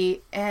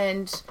city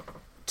and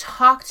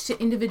talked to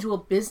individual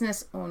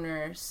business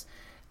owners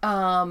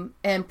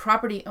and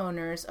property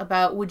owners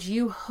about, would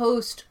you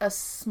host a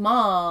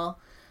small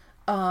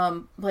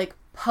like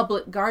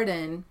public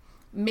garden?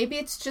 Maybe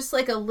it's just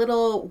like a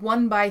little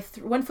 1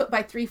 foot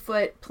by 3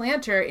 foot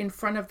planter in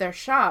front of their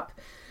shop.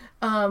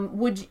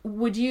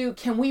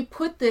 Can we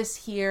put this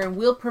here, and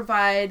we'll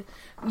provide,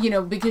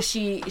 because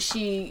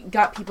she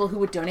got people who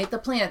would donate the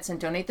plants and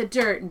donate the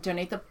dirt and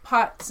donate the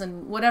pots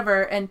and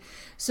whatever. And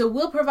so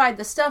we'll provide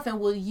the stuff, and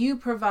will you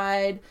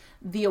provide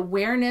the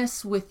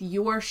awareness with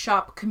your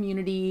shop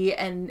community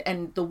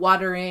and the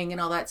watering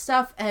and all that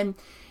stuff. And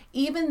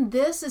even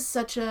this is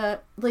such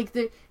a,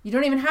 you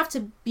don't even have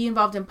to be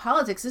involved in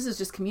politics. This is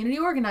just community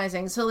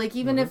organizing. So like,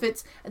 even if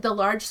it's at the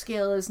large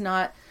scale is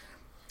not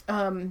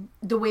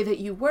the way that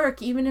you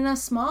work, even in a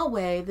small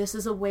way, this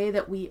is a way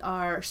that we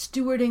are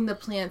stewarding the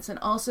plants and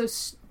also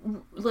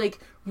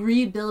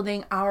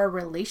rebuilding our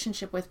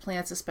relationship with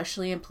plants,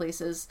 especially in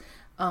places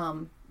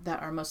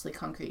that are mostly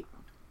concrete.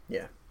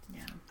 Yeah,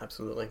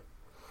 absolutely.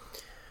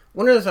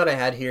 One other thought I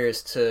had here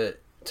is to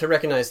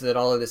recognize that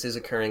all of this is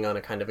occurring on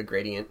a kind of a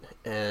gradient,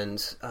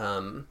 and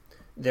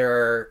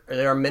there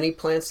are many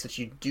plants that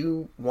you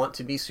do want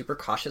to be super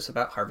cautious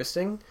about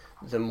harvesting.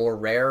 The more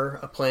rare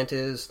a plant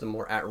is, the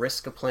more at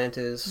risk a plant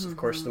is. Of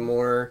course, the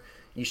more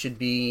you should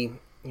be,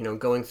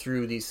 going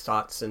through these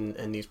thoughts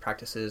and these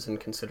practices and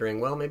considering,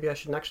 well, maybe I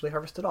shouldn't actually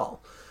harvest at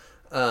all.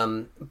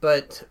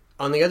 But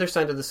on the other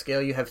side of the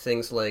scale, you have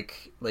things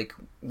like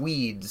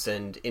weeds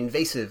and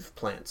invasive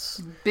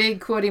plants.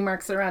 Big quoting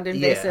marks around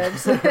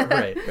invasives. Yeah.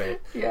 right.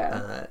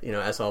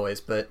 Yeah. As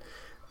always. But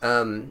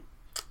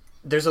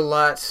there's a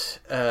lot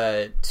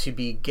to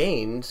be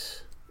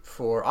gained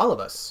for all of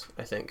us,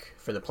 I think,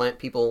 for the plant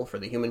people, for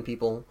the human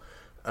people,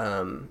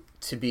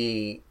 to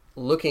be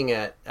looking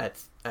at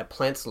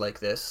plants like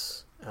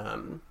this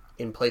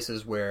in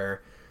places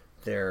where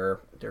they're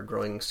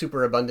growing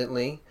super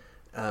abundantly,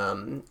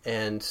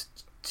 and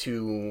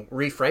to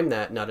reframe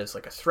that not as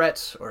like a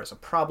threat or as a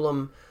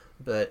problem,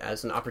 but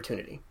as an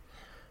opportunity.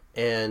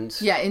 And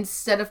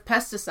instead of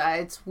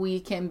pesticides,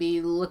 we can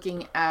be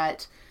looking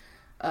at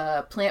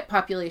plant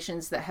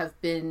populations that have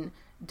been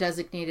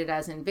designated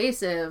as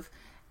invasive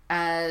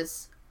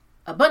as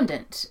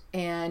abundant,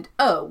 and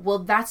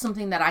that's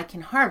something that I can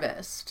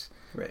harvest.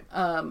 Right.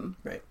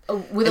 Right.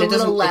 With a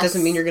little less. It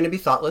doesn't mean you're going to be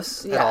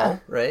thoughtless at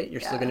all, right?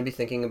 You're still going to be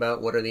thinking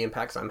about what are the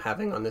impacts I'm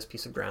having on this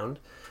piece of ground.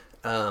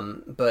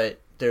 But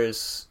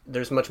there's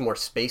much more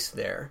space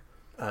there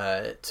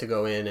to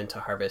go in and to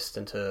harvest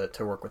and to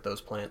work with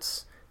those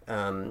plants,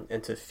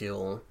 and to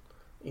feel,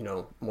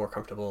 more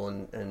comfortable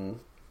and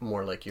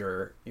more like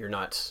you're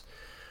not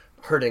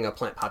hurting a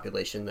plant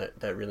population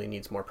that really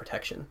needs more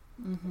protection.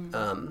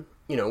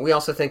 We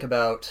also think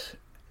about,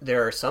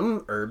 there are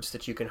some herbs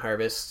that you can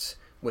harvest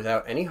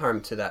without any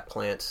harm to that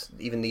plant,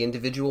 even the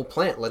individual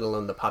plant, let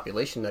alone the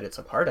population that it's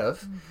a part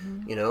of.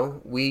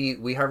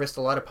 We harvest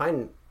a lot of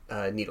pine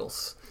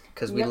needles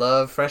because we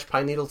love fresh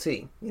pine needle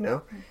tea,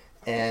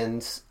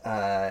 and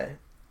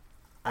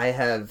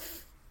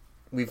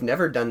we've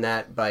never done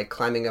that by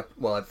climbing up.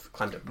 Well, I've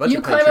climbed up a bunch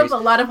of pine trees. You climb up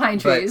a lot of pine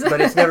trees.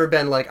 But it's never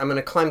been like, I'm going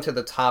to climb to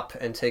the top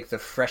and take the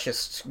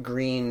freshest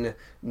green,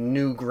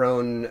 new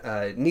grown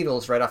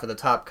needles right off of the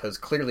top because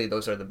clearly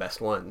those are the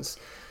best ones.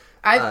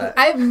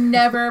 I've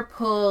never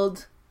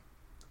pulled,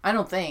 I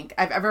don't think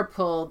I've ever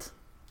pulled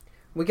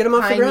we get them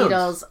off the ground. Pine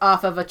needles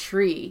off of a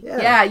tree.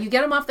 Yeah, you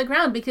get them off the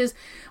ground because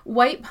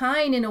white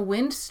pine in a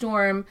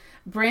windstorm,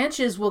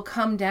 branches will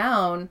come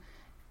down.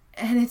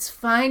 And it's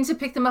fine to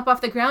pick them up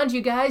off the ground,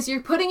 you guys.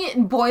 You're putting it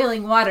in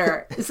boiling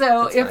water.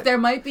 So if there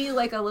might be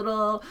like a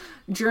little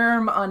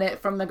germ on it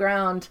from the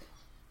ground,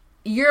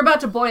 you're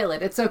about to boil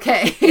it. It's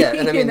okay. Yeah,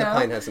 and I mean, the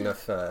pine has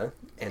enough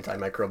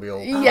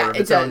antimicrobial power of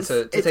its own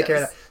to take care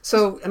of that.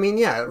 So, I mean,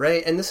 yeah,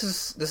 right? And this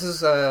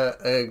is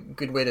a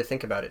good way to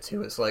think about it,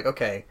 too. It's like,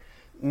 okay,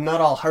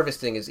 not all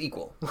harvesting is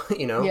equal,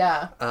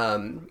 Yeah.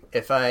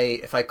 If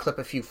I clip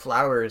a few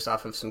flowers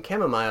off of some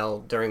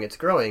chamomile during its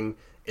growing,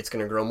 it's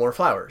going to grow more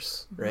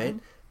flowers, right?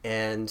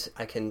 And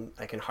I can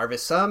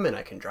harvest some, and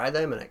I can dry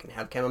them, and I can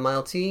have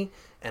chamomile tea,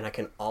 and I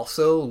can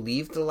also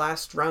leave the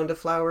last round of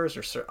flowers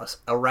or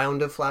a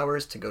round of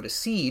flowers to go to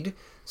seed,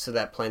 so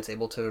that plant's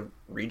able to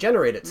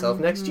regenerate itself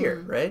next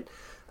year, right?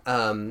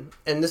 And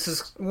this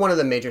is one of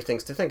the major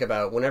things to think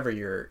about whenever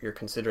you're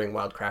considering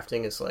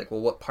wildcrafting. Is like,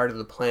 well, what part of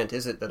the plant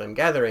is it that I'm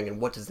gathering,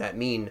 and what does that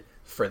mean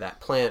for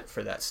that plant,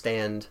 for that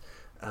stand?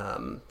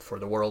 For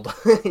the world,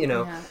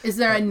 Yeah. Is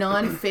there a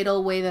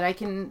non-fatal way that I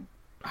can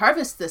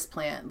harvest this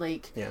plant?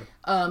 Like,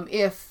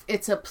 if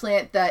it's a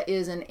plant that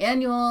is an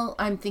annual,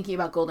 I'm thinking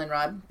about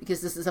goldenrod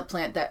because this is a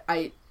plant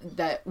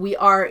that we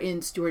are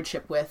in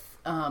stewardship with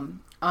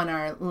on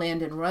our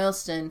land in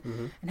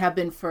Royalston and have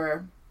been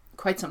for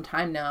quite some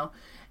time now.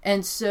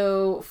 And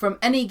so, from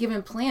any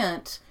given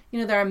plant,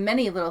 there are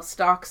many little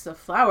stalks of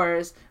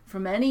flowers.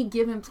 From any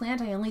given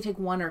plant, I only take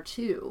one or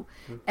two.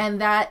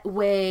 And that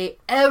way,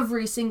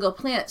 every single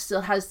plant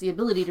still has the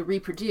ability to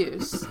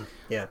reproduce.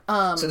 Yeah.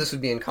 So this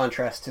would be in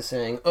contrast to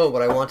saying, oh,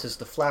 what I want is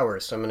the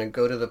flowers. So I'm going to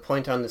go to the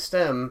point on the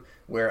stem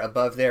where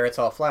above there it's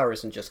all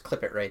flowers and just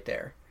clip it right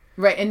there.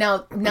 Right. And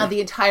now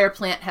the entire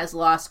plant has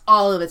lost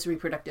all of its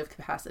reproductive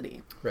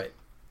capacity. Right.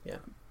 Yeah.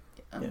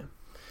 Yeah.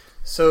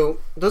 So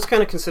those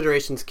kind of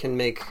considerations can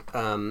make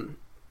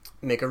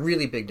a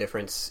really big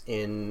difference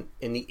in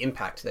the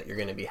impact that you're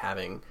going to be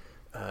having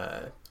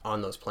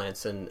on those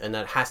plants, and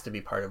that has to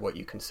be part of what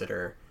you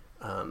consider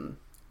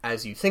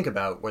as you think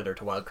about whether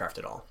to wildcraft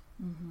at all.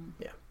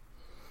 Yeah.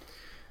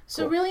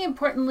 So really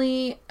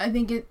importantly, I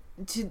think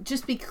to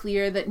just be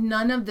clear that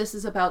none of this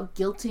is about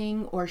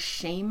guilting or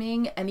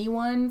shaming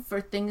anyone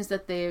for things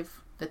that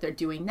they're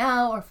doing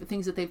now or for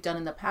things that they've done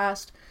in the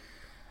past.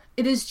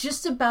 It is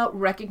just about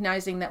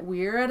recognizing that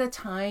we're at a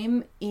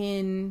time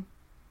in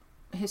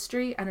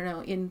history,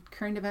 in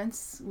current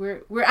events,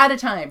 we're at a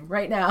time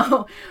right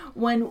now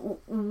when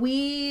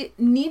we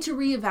need to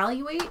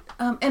reevaluate,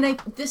 and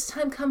this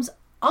time comes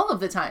all of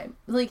the time.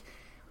 Like,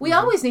 we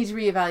always need to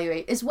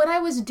reevaluate. Is what I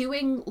was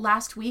doing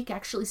last week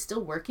actually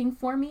still working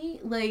for me?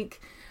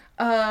 Like,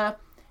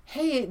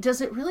 hey, does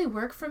it really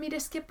work for me to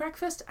skip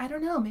breakfast? I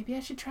don't know. Maybe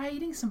I should try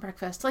eating some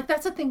breakfast. Like,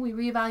 that's a thing we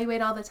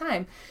reevaluate all the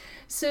time.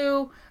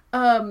 So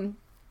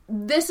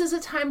this is a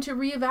time to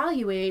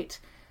reevaluate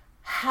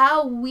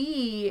how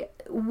we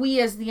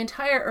as the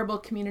entire herbal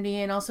community,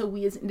 and also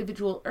we as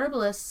individual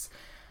herbalists,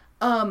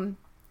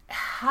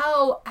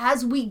 how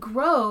as we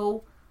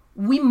grow,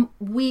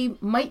 we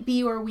might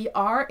be, or we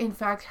are in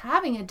fact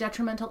having a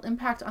detrimental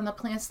impact on the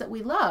plants that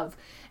we love.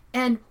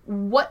 And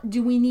what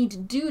do we need to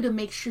do to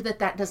make sure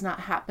that does not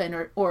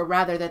happen, or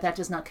rather that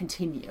does not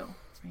continue,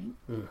 right?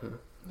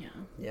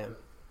 Yeah.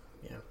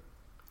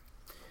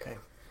 Okay.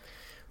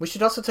 We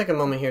should also take a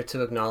moment here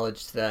to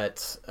acknowledge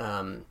that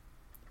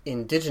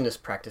indigenous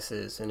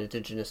practices and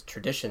indigenous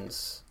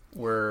traditions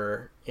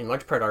were in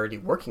large part already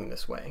working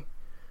this way.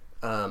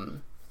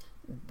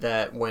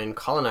 That when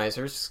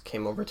colonizers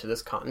came over to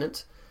this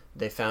continent,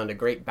 they found a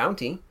great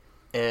bounty,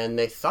 and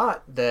they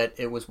thought that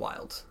it was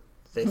wild.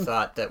 They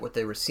thought that what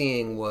they were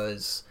seeing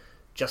was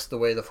just the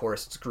way the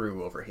forests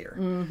grew over here.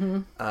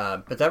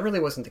 But that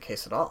really wasn't the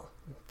case at all.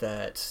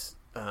 That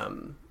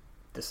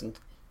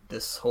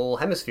this whole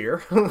hemisphere,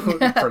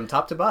 from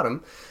top to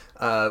bottom,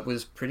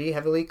 was pretty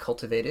heavily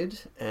cultivated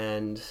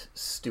and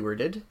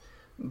stewarded,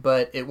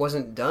 but it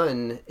wasn't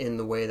done in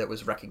the way that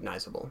was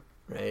recognizable,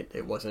 right?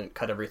 It wasn't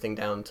cut everything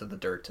down to the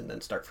dirt and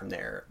then start from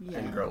there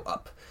and grow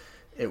up.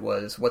 It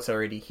was what's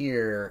already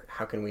here,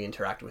 how can we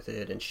interact with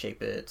it and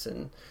shape it,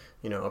 and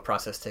a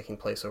process taking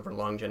place over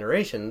long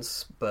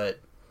generations, but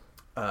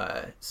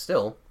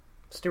still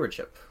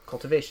stewardship,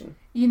 cultivation,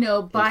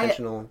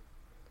 intentional.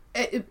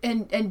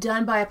 And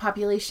done by a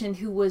population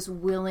who was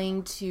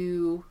willing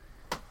to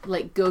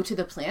go to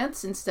the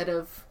plants instead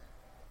of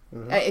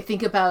I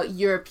think about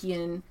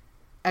European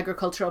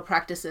agricultural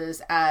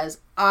practices as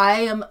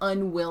I am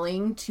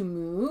unwilling to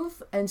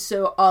move, and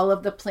so all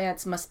of the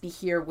plants must be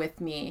here with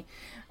me.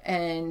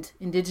 And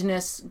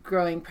indigenous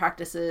growing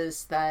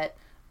practices that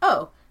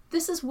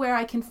this is where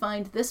I can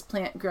find this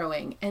plant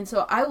growing. And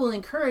so I will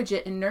encourage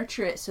it and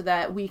nurture it so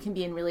that we can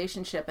be in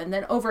relationship. And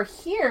then over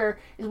here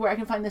is where I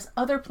can find this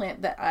other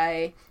plant that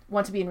I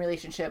want to be in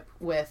relationship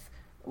with.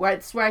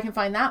 It's where I can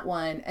find that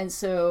one. And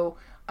so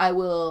I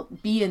will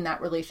be in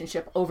that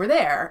relationship over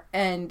there.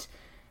 And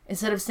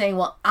instead of saying,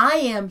 well, I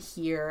am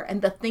here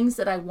and the things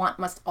that I want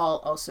must all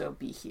also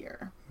be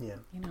here. Yeah.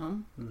 You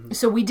know? Mm-hmm.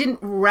 So we didn't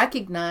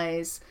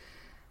recognize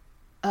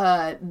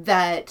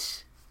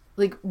that,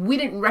 like, we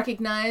didn't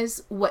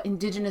recognize what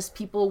indigenous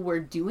people were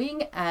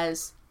doing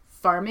as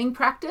farming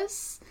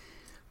practice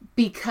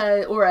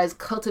or as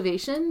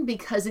cultivation,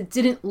 because it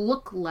didn't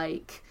look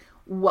like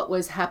what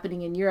was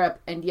happening in Europe.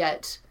 And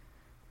yet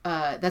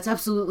that's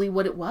absolutely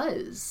what it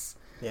was.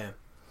 Yeah.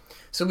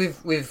 So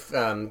we've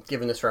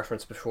given this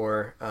reference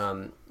before,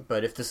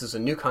 but if this is a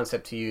new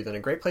concept to you, then a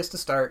great place to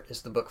start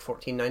is the book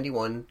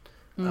 1491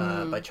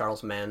 by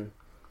Charles Mann.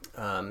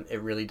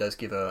 It really does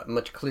give a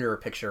much clearer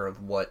picture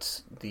of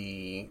what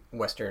the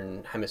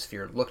Western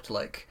Hemisphere looked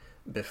like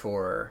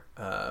before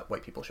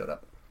white people showed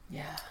up.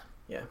 Yeah.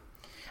 Yeah.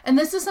 And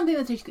this is something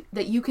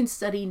that you can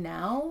study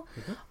now.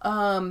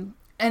 Mm-hmm.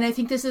 And I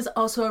think this is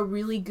also a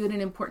really good and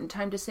important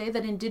time to say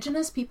that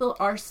indigenous people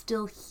are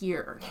still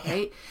here,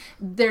 right?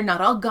 They're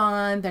not all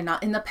gone. They're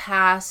not in the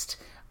past.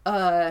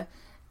 And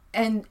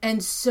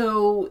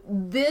so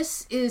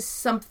this is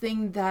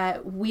something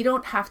that we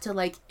don't have to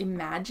like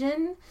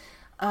imagine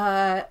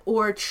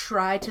or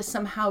try to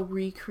somehow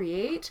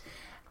recreate.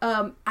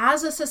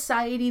 As a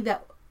society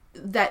that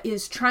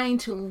is trying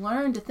to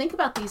learn to think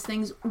about these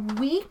things,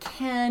 we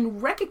can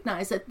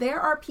recognize that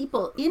there are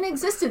people in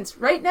existence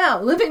right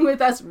now, living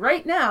with us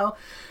right now,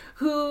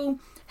 who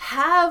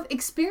have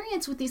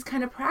experience with these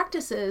kind of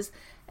practices.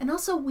 And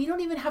also, we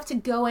don't even have to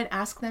go and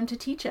ask them to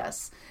teach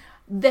us.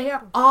 They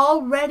are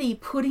already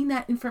putting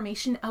that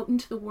information out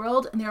into the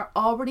world, and they're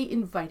already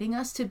inviting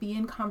us to be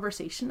in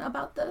conversation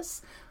about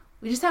this.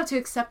 We just have to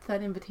accept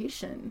that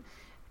invitation.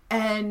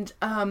 And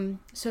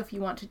so if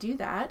you want to do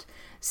that,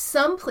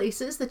 some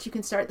places that you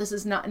can start, this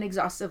is not an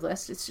exhaustive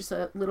list, it's just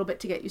a little bit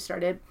to get you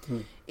started.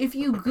 If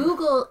you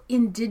Google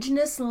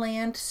Indigenous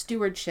Land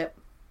Stewardship,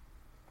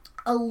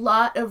 a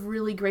lot of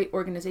really great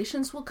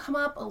organizations will come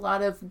up, a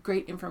lot of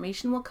great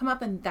information will come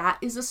up, and that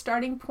is a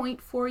starting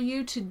point for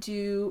you to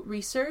do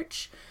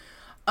research.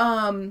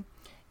 In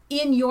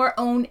your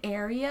own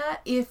area,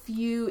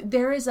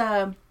 there is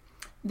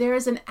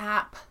an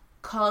app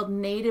called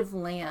Native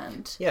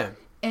Land. Yeah.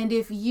 And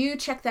if you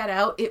check that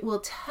out, it will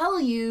tell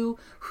you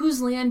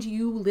whose land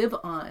you live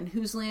on,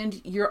 whose land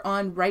you're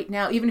on right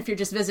now. Even if you're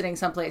just visiting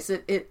someplace,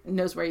 it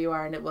knows where you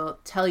are, and it will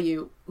tell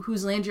you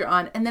whose land you're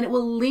on. And then it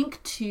will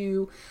link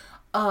to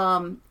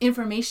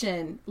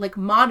information, like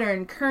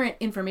modern, current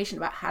information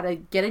about how to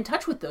get in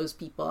touch with those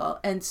people.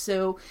 And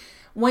so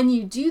when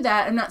you do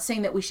that, I'm not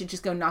saying that we should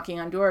just go knocking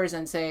on doors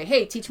and say,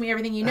 hey, teach me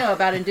everything you know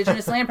about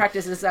indigenous land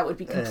practices. That would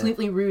be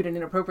completely rude and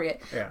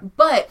inappropriate. Yeah.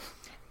 But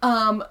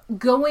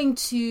going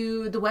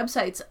to the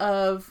websites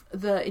of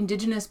the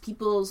indigenous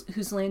peoples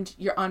whose land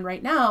you're on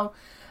right now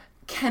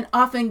can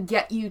often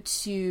get you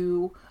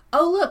to,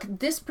 oh, look,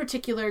 this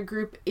particular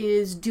group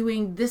is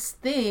doing this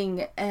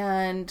thing,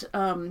 and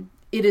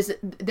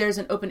there's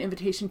an open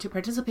invitation to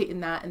participate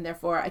in that, and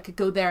therefore I could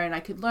go there and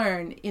I could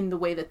learn in the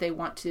way that they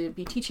want to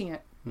be teaching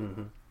it.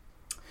 Mm-hmm.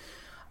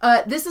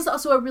 This is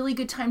also a really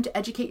good time to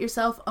educate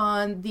yourself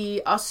on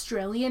the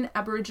Australian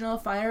Aboriginal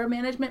fire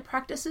management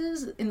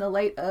practices in the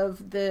light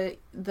of the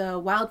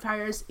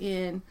wildfires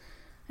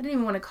I don't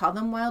even want to call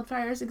them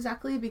wildfires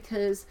exactly,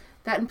 because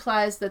that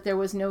implies that there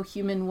was no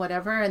human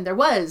whatever, and there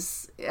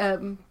was,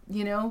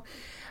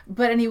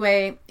 But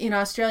anyway, in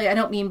Australia, I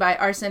don't mean by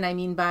arson, I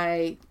mean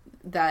by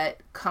that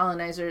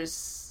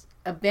colonizers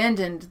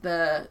abandoned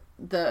the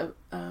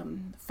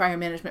fire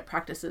management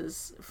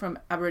practices from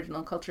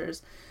Aboriginal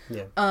cultures.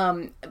 Yeah.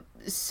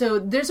 So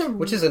there's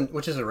which is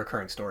a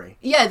recurring story.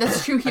 Yeah,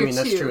 that's true here too. I mean,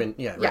 that's true.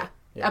 Yeah,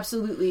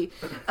 absolutely.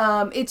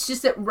 It's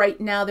just that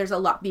right now there's a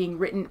lot being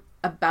written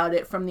about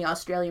it from the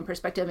Australian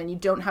perspective, and you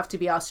don't have to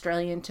be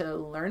Australian to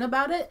learn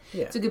about it.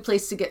 Yeah. It's a good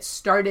place to get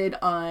started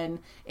on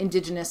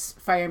Indigenous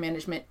fire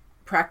management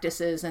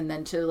practices, and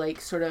then to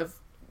like sort of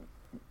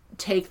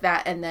take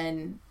that and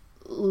then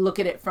look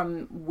at it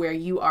from where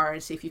you are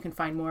and see if you can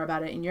find more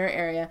about it in your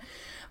area.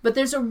 But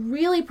there's a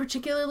really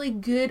particularly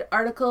good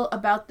article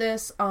about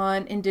this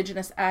on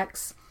Indigenous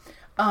X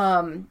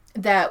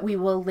that we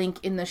will link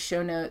in the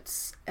show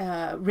notes,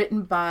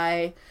 written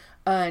by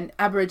an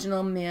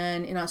Aboriginal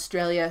man in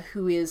Australia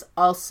who is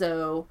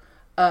also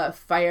a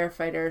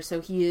firefighter.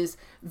 So he is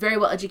very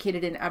well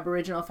educated in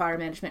Aboriginal fire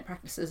management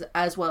practices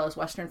as well as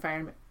Western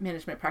fire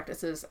management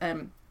practices.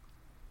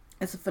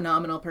 It's a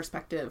phenomenal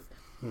perspective.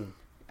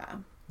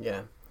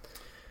 Yeah.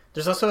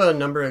 There's also a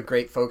number of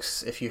great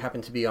folks, if you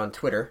happen to be on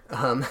Twitter.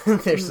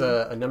 There's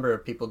a number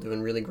of people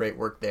doing really great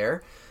work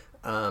there.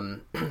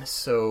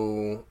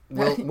 So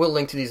we'll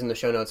link to these in the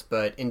show notes,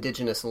 but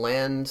Indigenous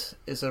Land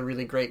is a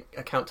really great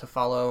account to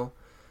follow.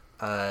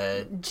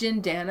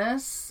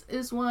 Jindanis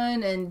is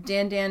one, and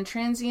Dan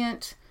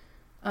Transient.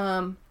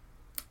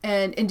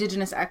 And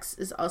Indigenous X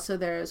is also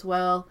there as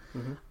well.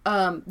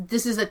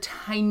 This is a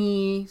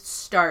tiny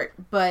start,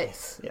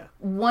 but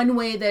one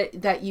way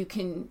that you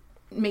can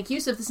make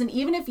use of this, and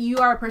even if you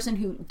are a person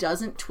who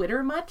doesn't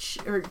Twitter much,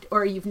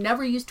 or you've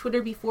never used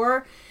Twitter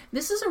before,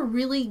 this is a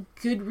really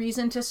good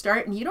reason to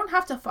start. And you don't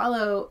have to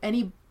follow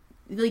you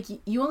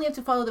only have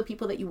to follow the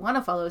people that you want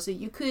to follow. So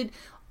you could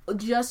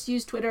just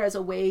use Twitter as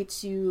a way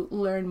to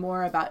learn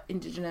more about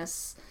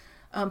Indigenous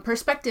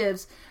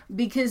perspectives,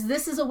 because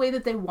this is a way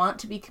that they want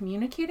to be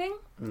communicating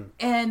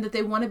and that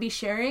they want to be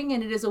sharing,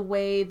 and it is a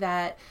way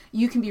that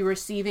you can be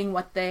receiving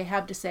what they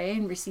have to say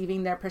and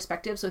receiving their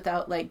perspectives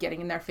without like getting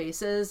in their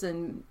faces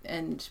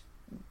and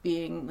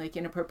being like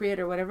inappropriate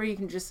or whatever. You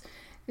can just,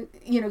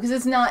 because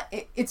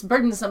it's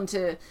burdensome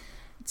to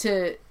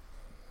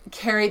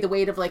carry the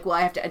weight of like, well,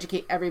 I have to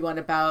educate everyone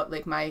about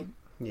like my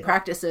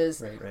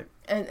practices, right.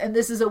 And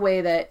this is a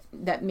way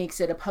that makes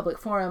it a public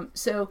forum.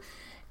 So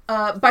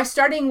by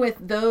starting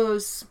with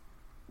those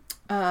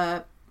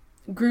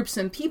groups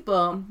and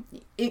people,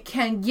 it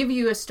can give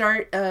you a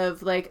start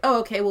of like, oh,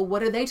 okay, well,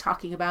 what are they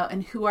talking about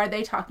and who are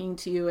they talking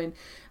to? And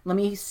let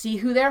me see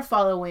who they're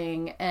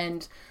following.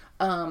 And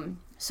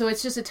so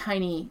it's just a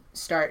tiny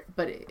start,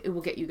 but it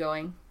will get you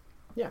going.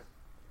 Yeah.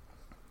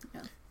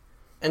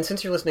 And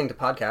since you're listening to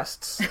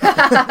podcasts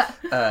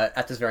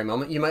at this very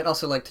moment, you might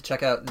also like to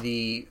check out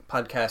the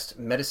podcast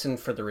Medicine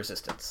for the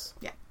Resistance.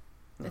 Yeah,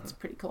 that's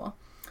pretty cool.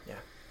 Yeah.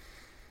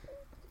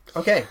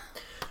 Okay.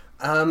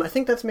 I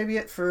think that's maybe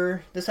it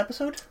for this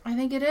episode. I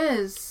think it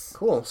is.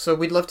 Cool. So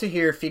we'd love to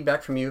hear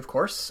feedback from you, of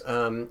course.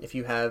 If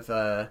you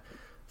have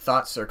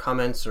thoughts or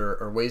comments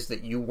or ways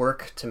that you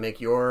work to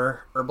make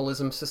your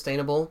herbalism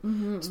sustainable,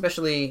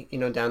 especially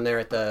down there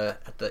at the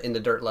in the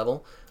dirt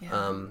level,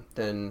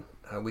 then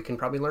we can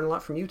probably learn a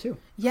lot from you too.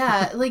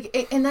 Yeah,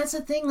 and that's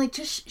the thing. Like,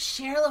 just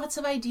share lots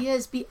of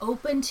ideas. Be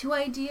open to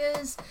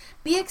ideas.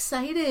 Be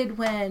excited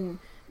when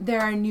there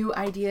are new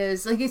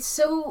ideas. Like, we're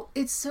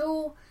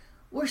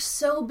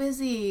so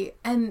busy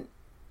and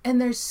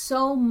there's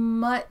so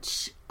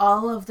much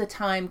all of the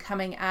time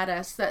coming at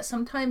us that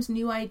sometimes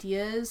new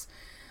ideas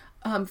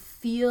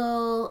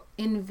feel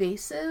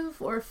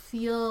invasive or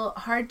feel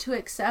hard to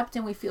accept,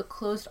 and we feel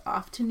closed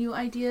off to new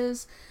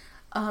ideas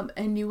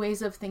and new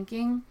ways of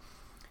thinking.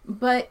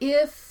 But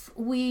if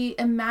we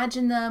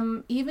imagine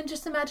them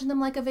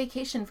like a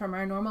vacation from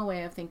our normal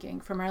way of thinking,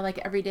 from our like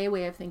everyday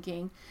way of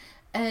thinking,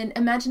 and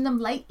imagine them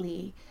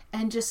lightly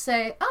and just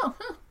say, oh,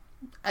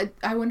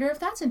 I wonder if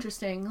that's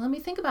interesting. Let me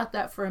think about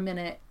that for a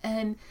minute,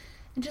 and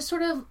just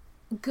sort of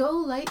go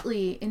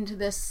lightly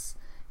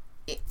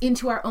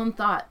into our own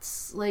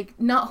thoughts, like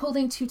not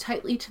holding too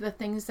tightly to the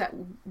things that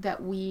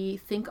we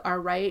think are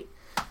right,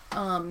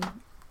 and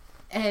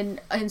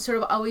sort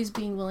of always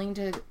being willing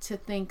to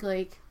think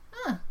like,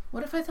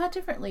 what if I thought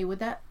differently? Would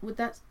that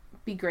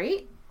be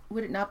great?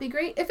 Would it not be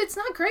great? If it's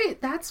not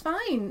great, that's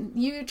fine.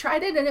 You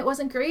tried it and it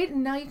wasn't great,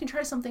 and now you can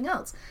try something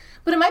else.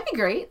 But it might be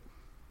great.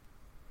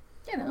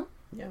 Yeah.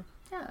 Yeah.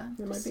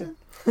 It might be.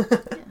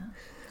 It'd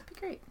be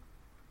great.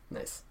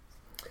 Nice.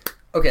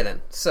 Okay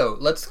then. So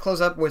let's close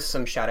up with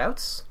some shout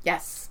outs.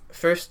 Yes.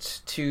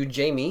 First to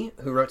Jamie,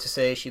 who wrote to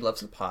say she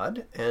loves the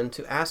pod and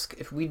to ask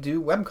if we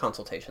do web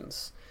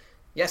consultations.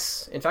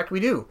 Yes, in fact we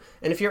do.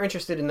 And if you're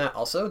interested in that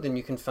also, then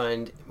you can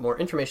find more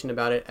information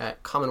about it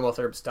at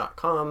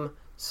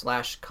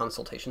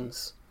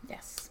commonwealthherbs.com/consultations.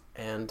 Yes.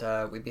 And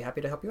we'd be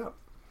happy to help you out.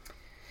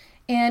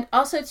 And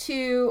also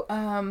to,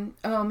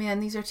 oh man,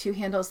 these are two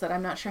handles that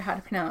I'm not sure how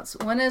to pronounce.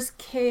 One is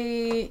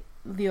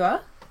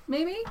Kailua,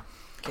 maybe?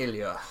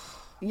 Kailua.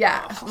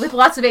 Yeah, with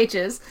lots of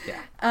H's.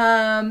 Yeah.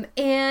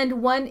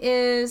 And one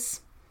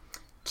is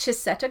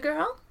Chisetta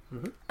Girl.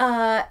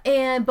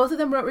 And both of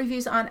them wrote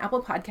reviews on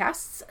Apple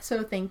Podcasts,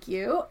 so thank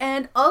you.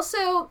 And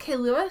also,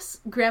 Kailua's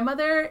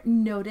grandmother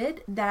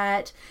noted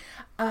that,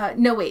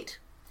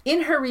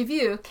 in her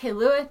review,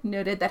 Kailua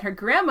noted that her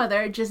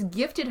grandmother just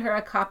gifted her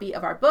a copy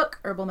of our book,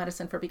 Herbal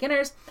Medicine for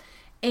Beginners.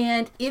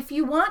 And if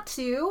you want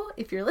to,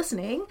 if you're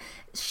listening,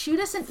 shoot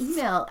us an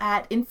email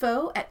at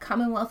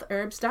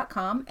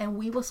info@commonwealthherbs.com and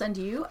we will send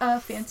you a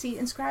fancy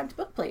inscribed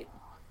bookplate.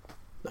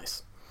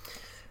 Nice.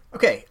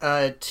 Okay,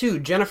 to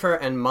Jennifer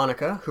and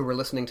Monica, who were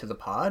listening to the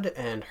pod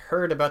and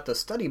heard about the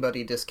Study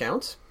Buddy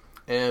discount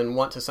and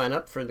want to sign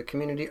up for the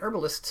Community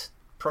Herbalist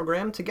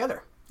program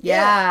together.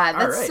 Yeah,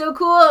 that's right. So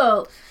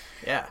cool.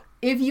 Yeah.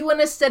 If you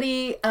want to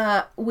study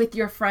with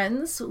your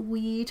friends,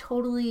 we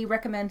totally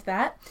recommend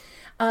that.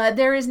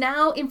 There is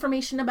now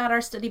information about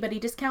our Study Buddy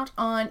discount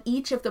on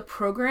each of the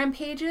program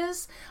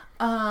pages.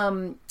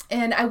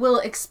 And I will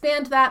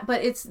expand that,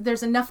 but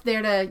there's enough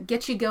there to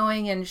get you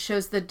going and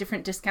shows the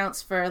different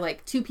discounts for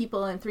like 2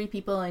 people and 3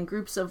 people and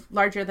groups of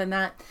larger than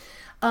that.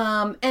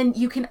 And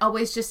you can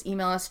always just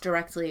email us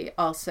directly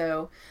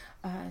also.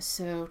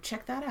 So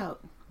check that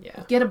out.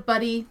 Yeah. Get a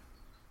buddy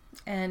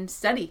and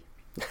study.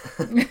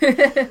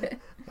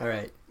 All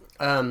right.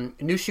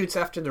 New Shoots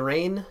After the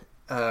Rain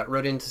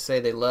wrote in to say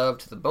they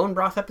loved the bone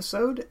broth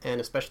episode and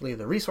especially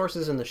the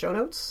resources in the show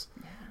notes.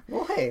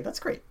 Well, hey, that's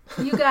great.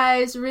 You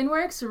guys, Rin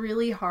works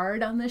really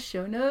hard on the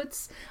show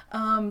notes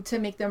to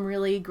make them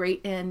really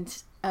great and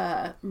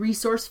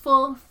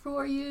resourceful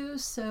for you.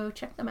 So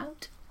check them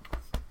out.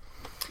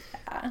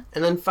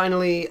 And then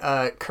finally,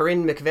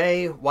 Corinne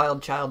McVeigh,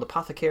 Wild Child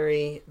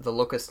Apothecary, The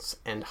Locusts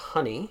and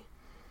Honey,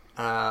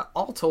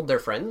 all told their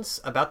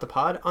friends about the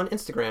pod on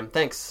Instagram.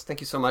 Thanks.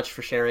 Thank you so much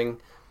for sharing.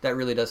 That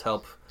really does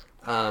help.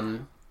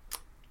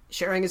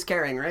 Sharing is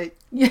caring, right?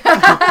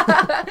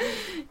 Yeah.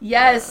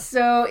 Yes.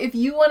 So if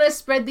you want to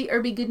spread the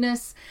herby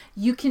goodness,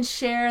 you can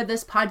share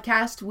this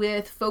podcast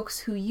with folks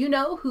who you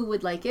know who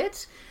would like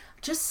it.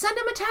 Just send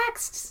them a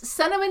text,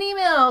 send them an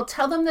email,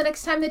 tell them the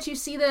next time that you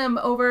see them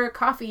over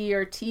coffee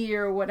or tea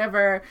or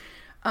whatever.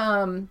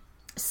 Some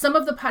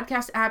of the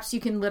podcast apps, you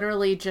can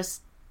literally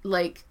just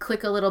like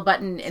click a little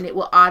button and it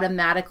will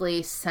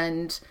automatically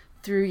send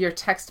through your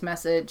text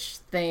message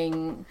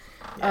thing.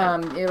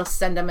 Yeah. It'll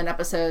send them an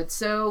episode.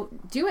 So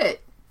do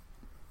it.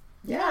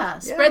 Yeah.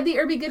 Spread the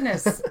herby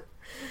goodness.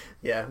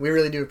 Yeah, we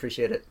really do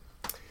appreciate it.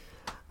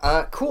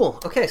 Cool.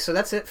 Okay, so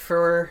that's it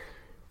for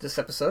this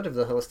episode of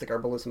the Holistic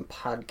Herbalism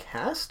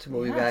Podcast.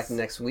 We'll be back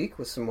next week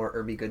with some more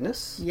herby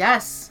goodness.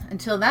 Yes.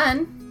 Until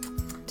then,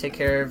 take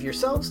care of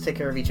yourselves. Take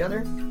care of each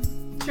other.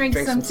 Drink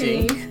some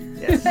tea.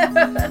 Yes.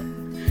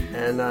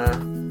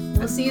 And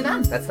we'll see you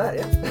then. That's that,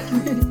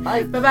 yeah.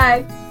 Bye.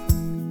 Bye-bye.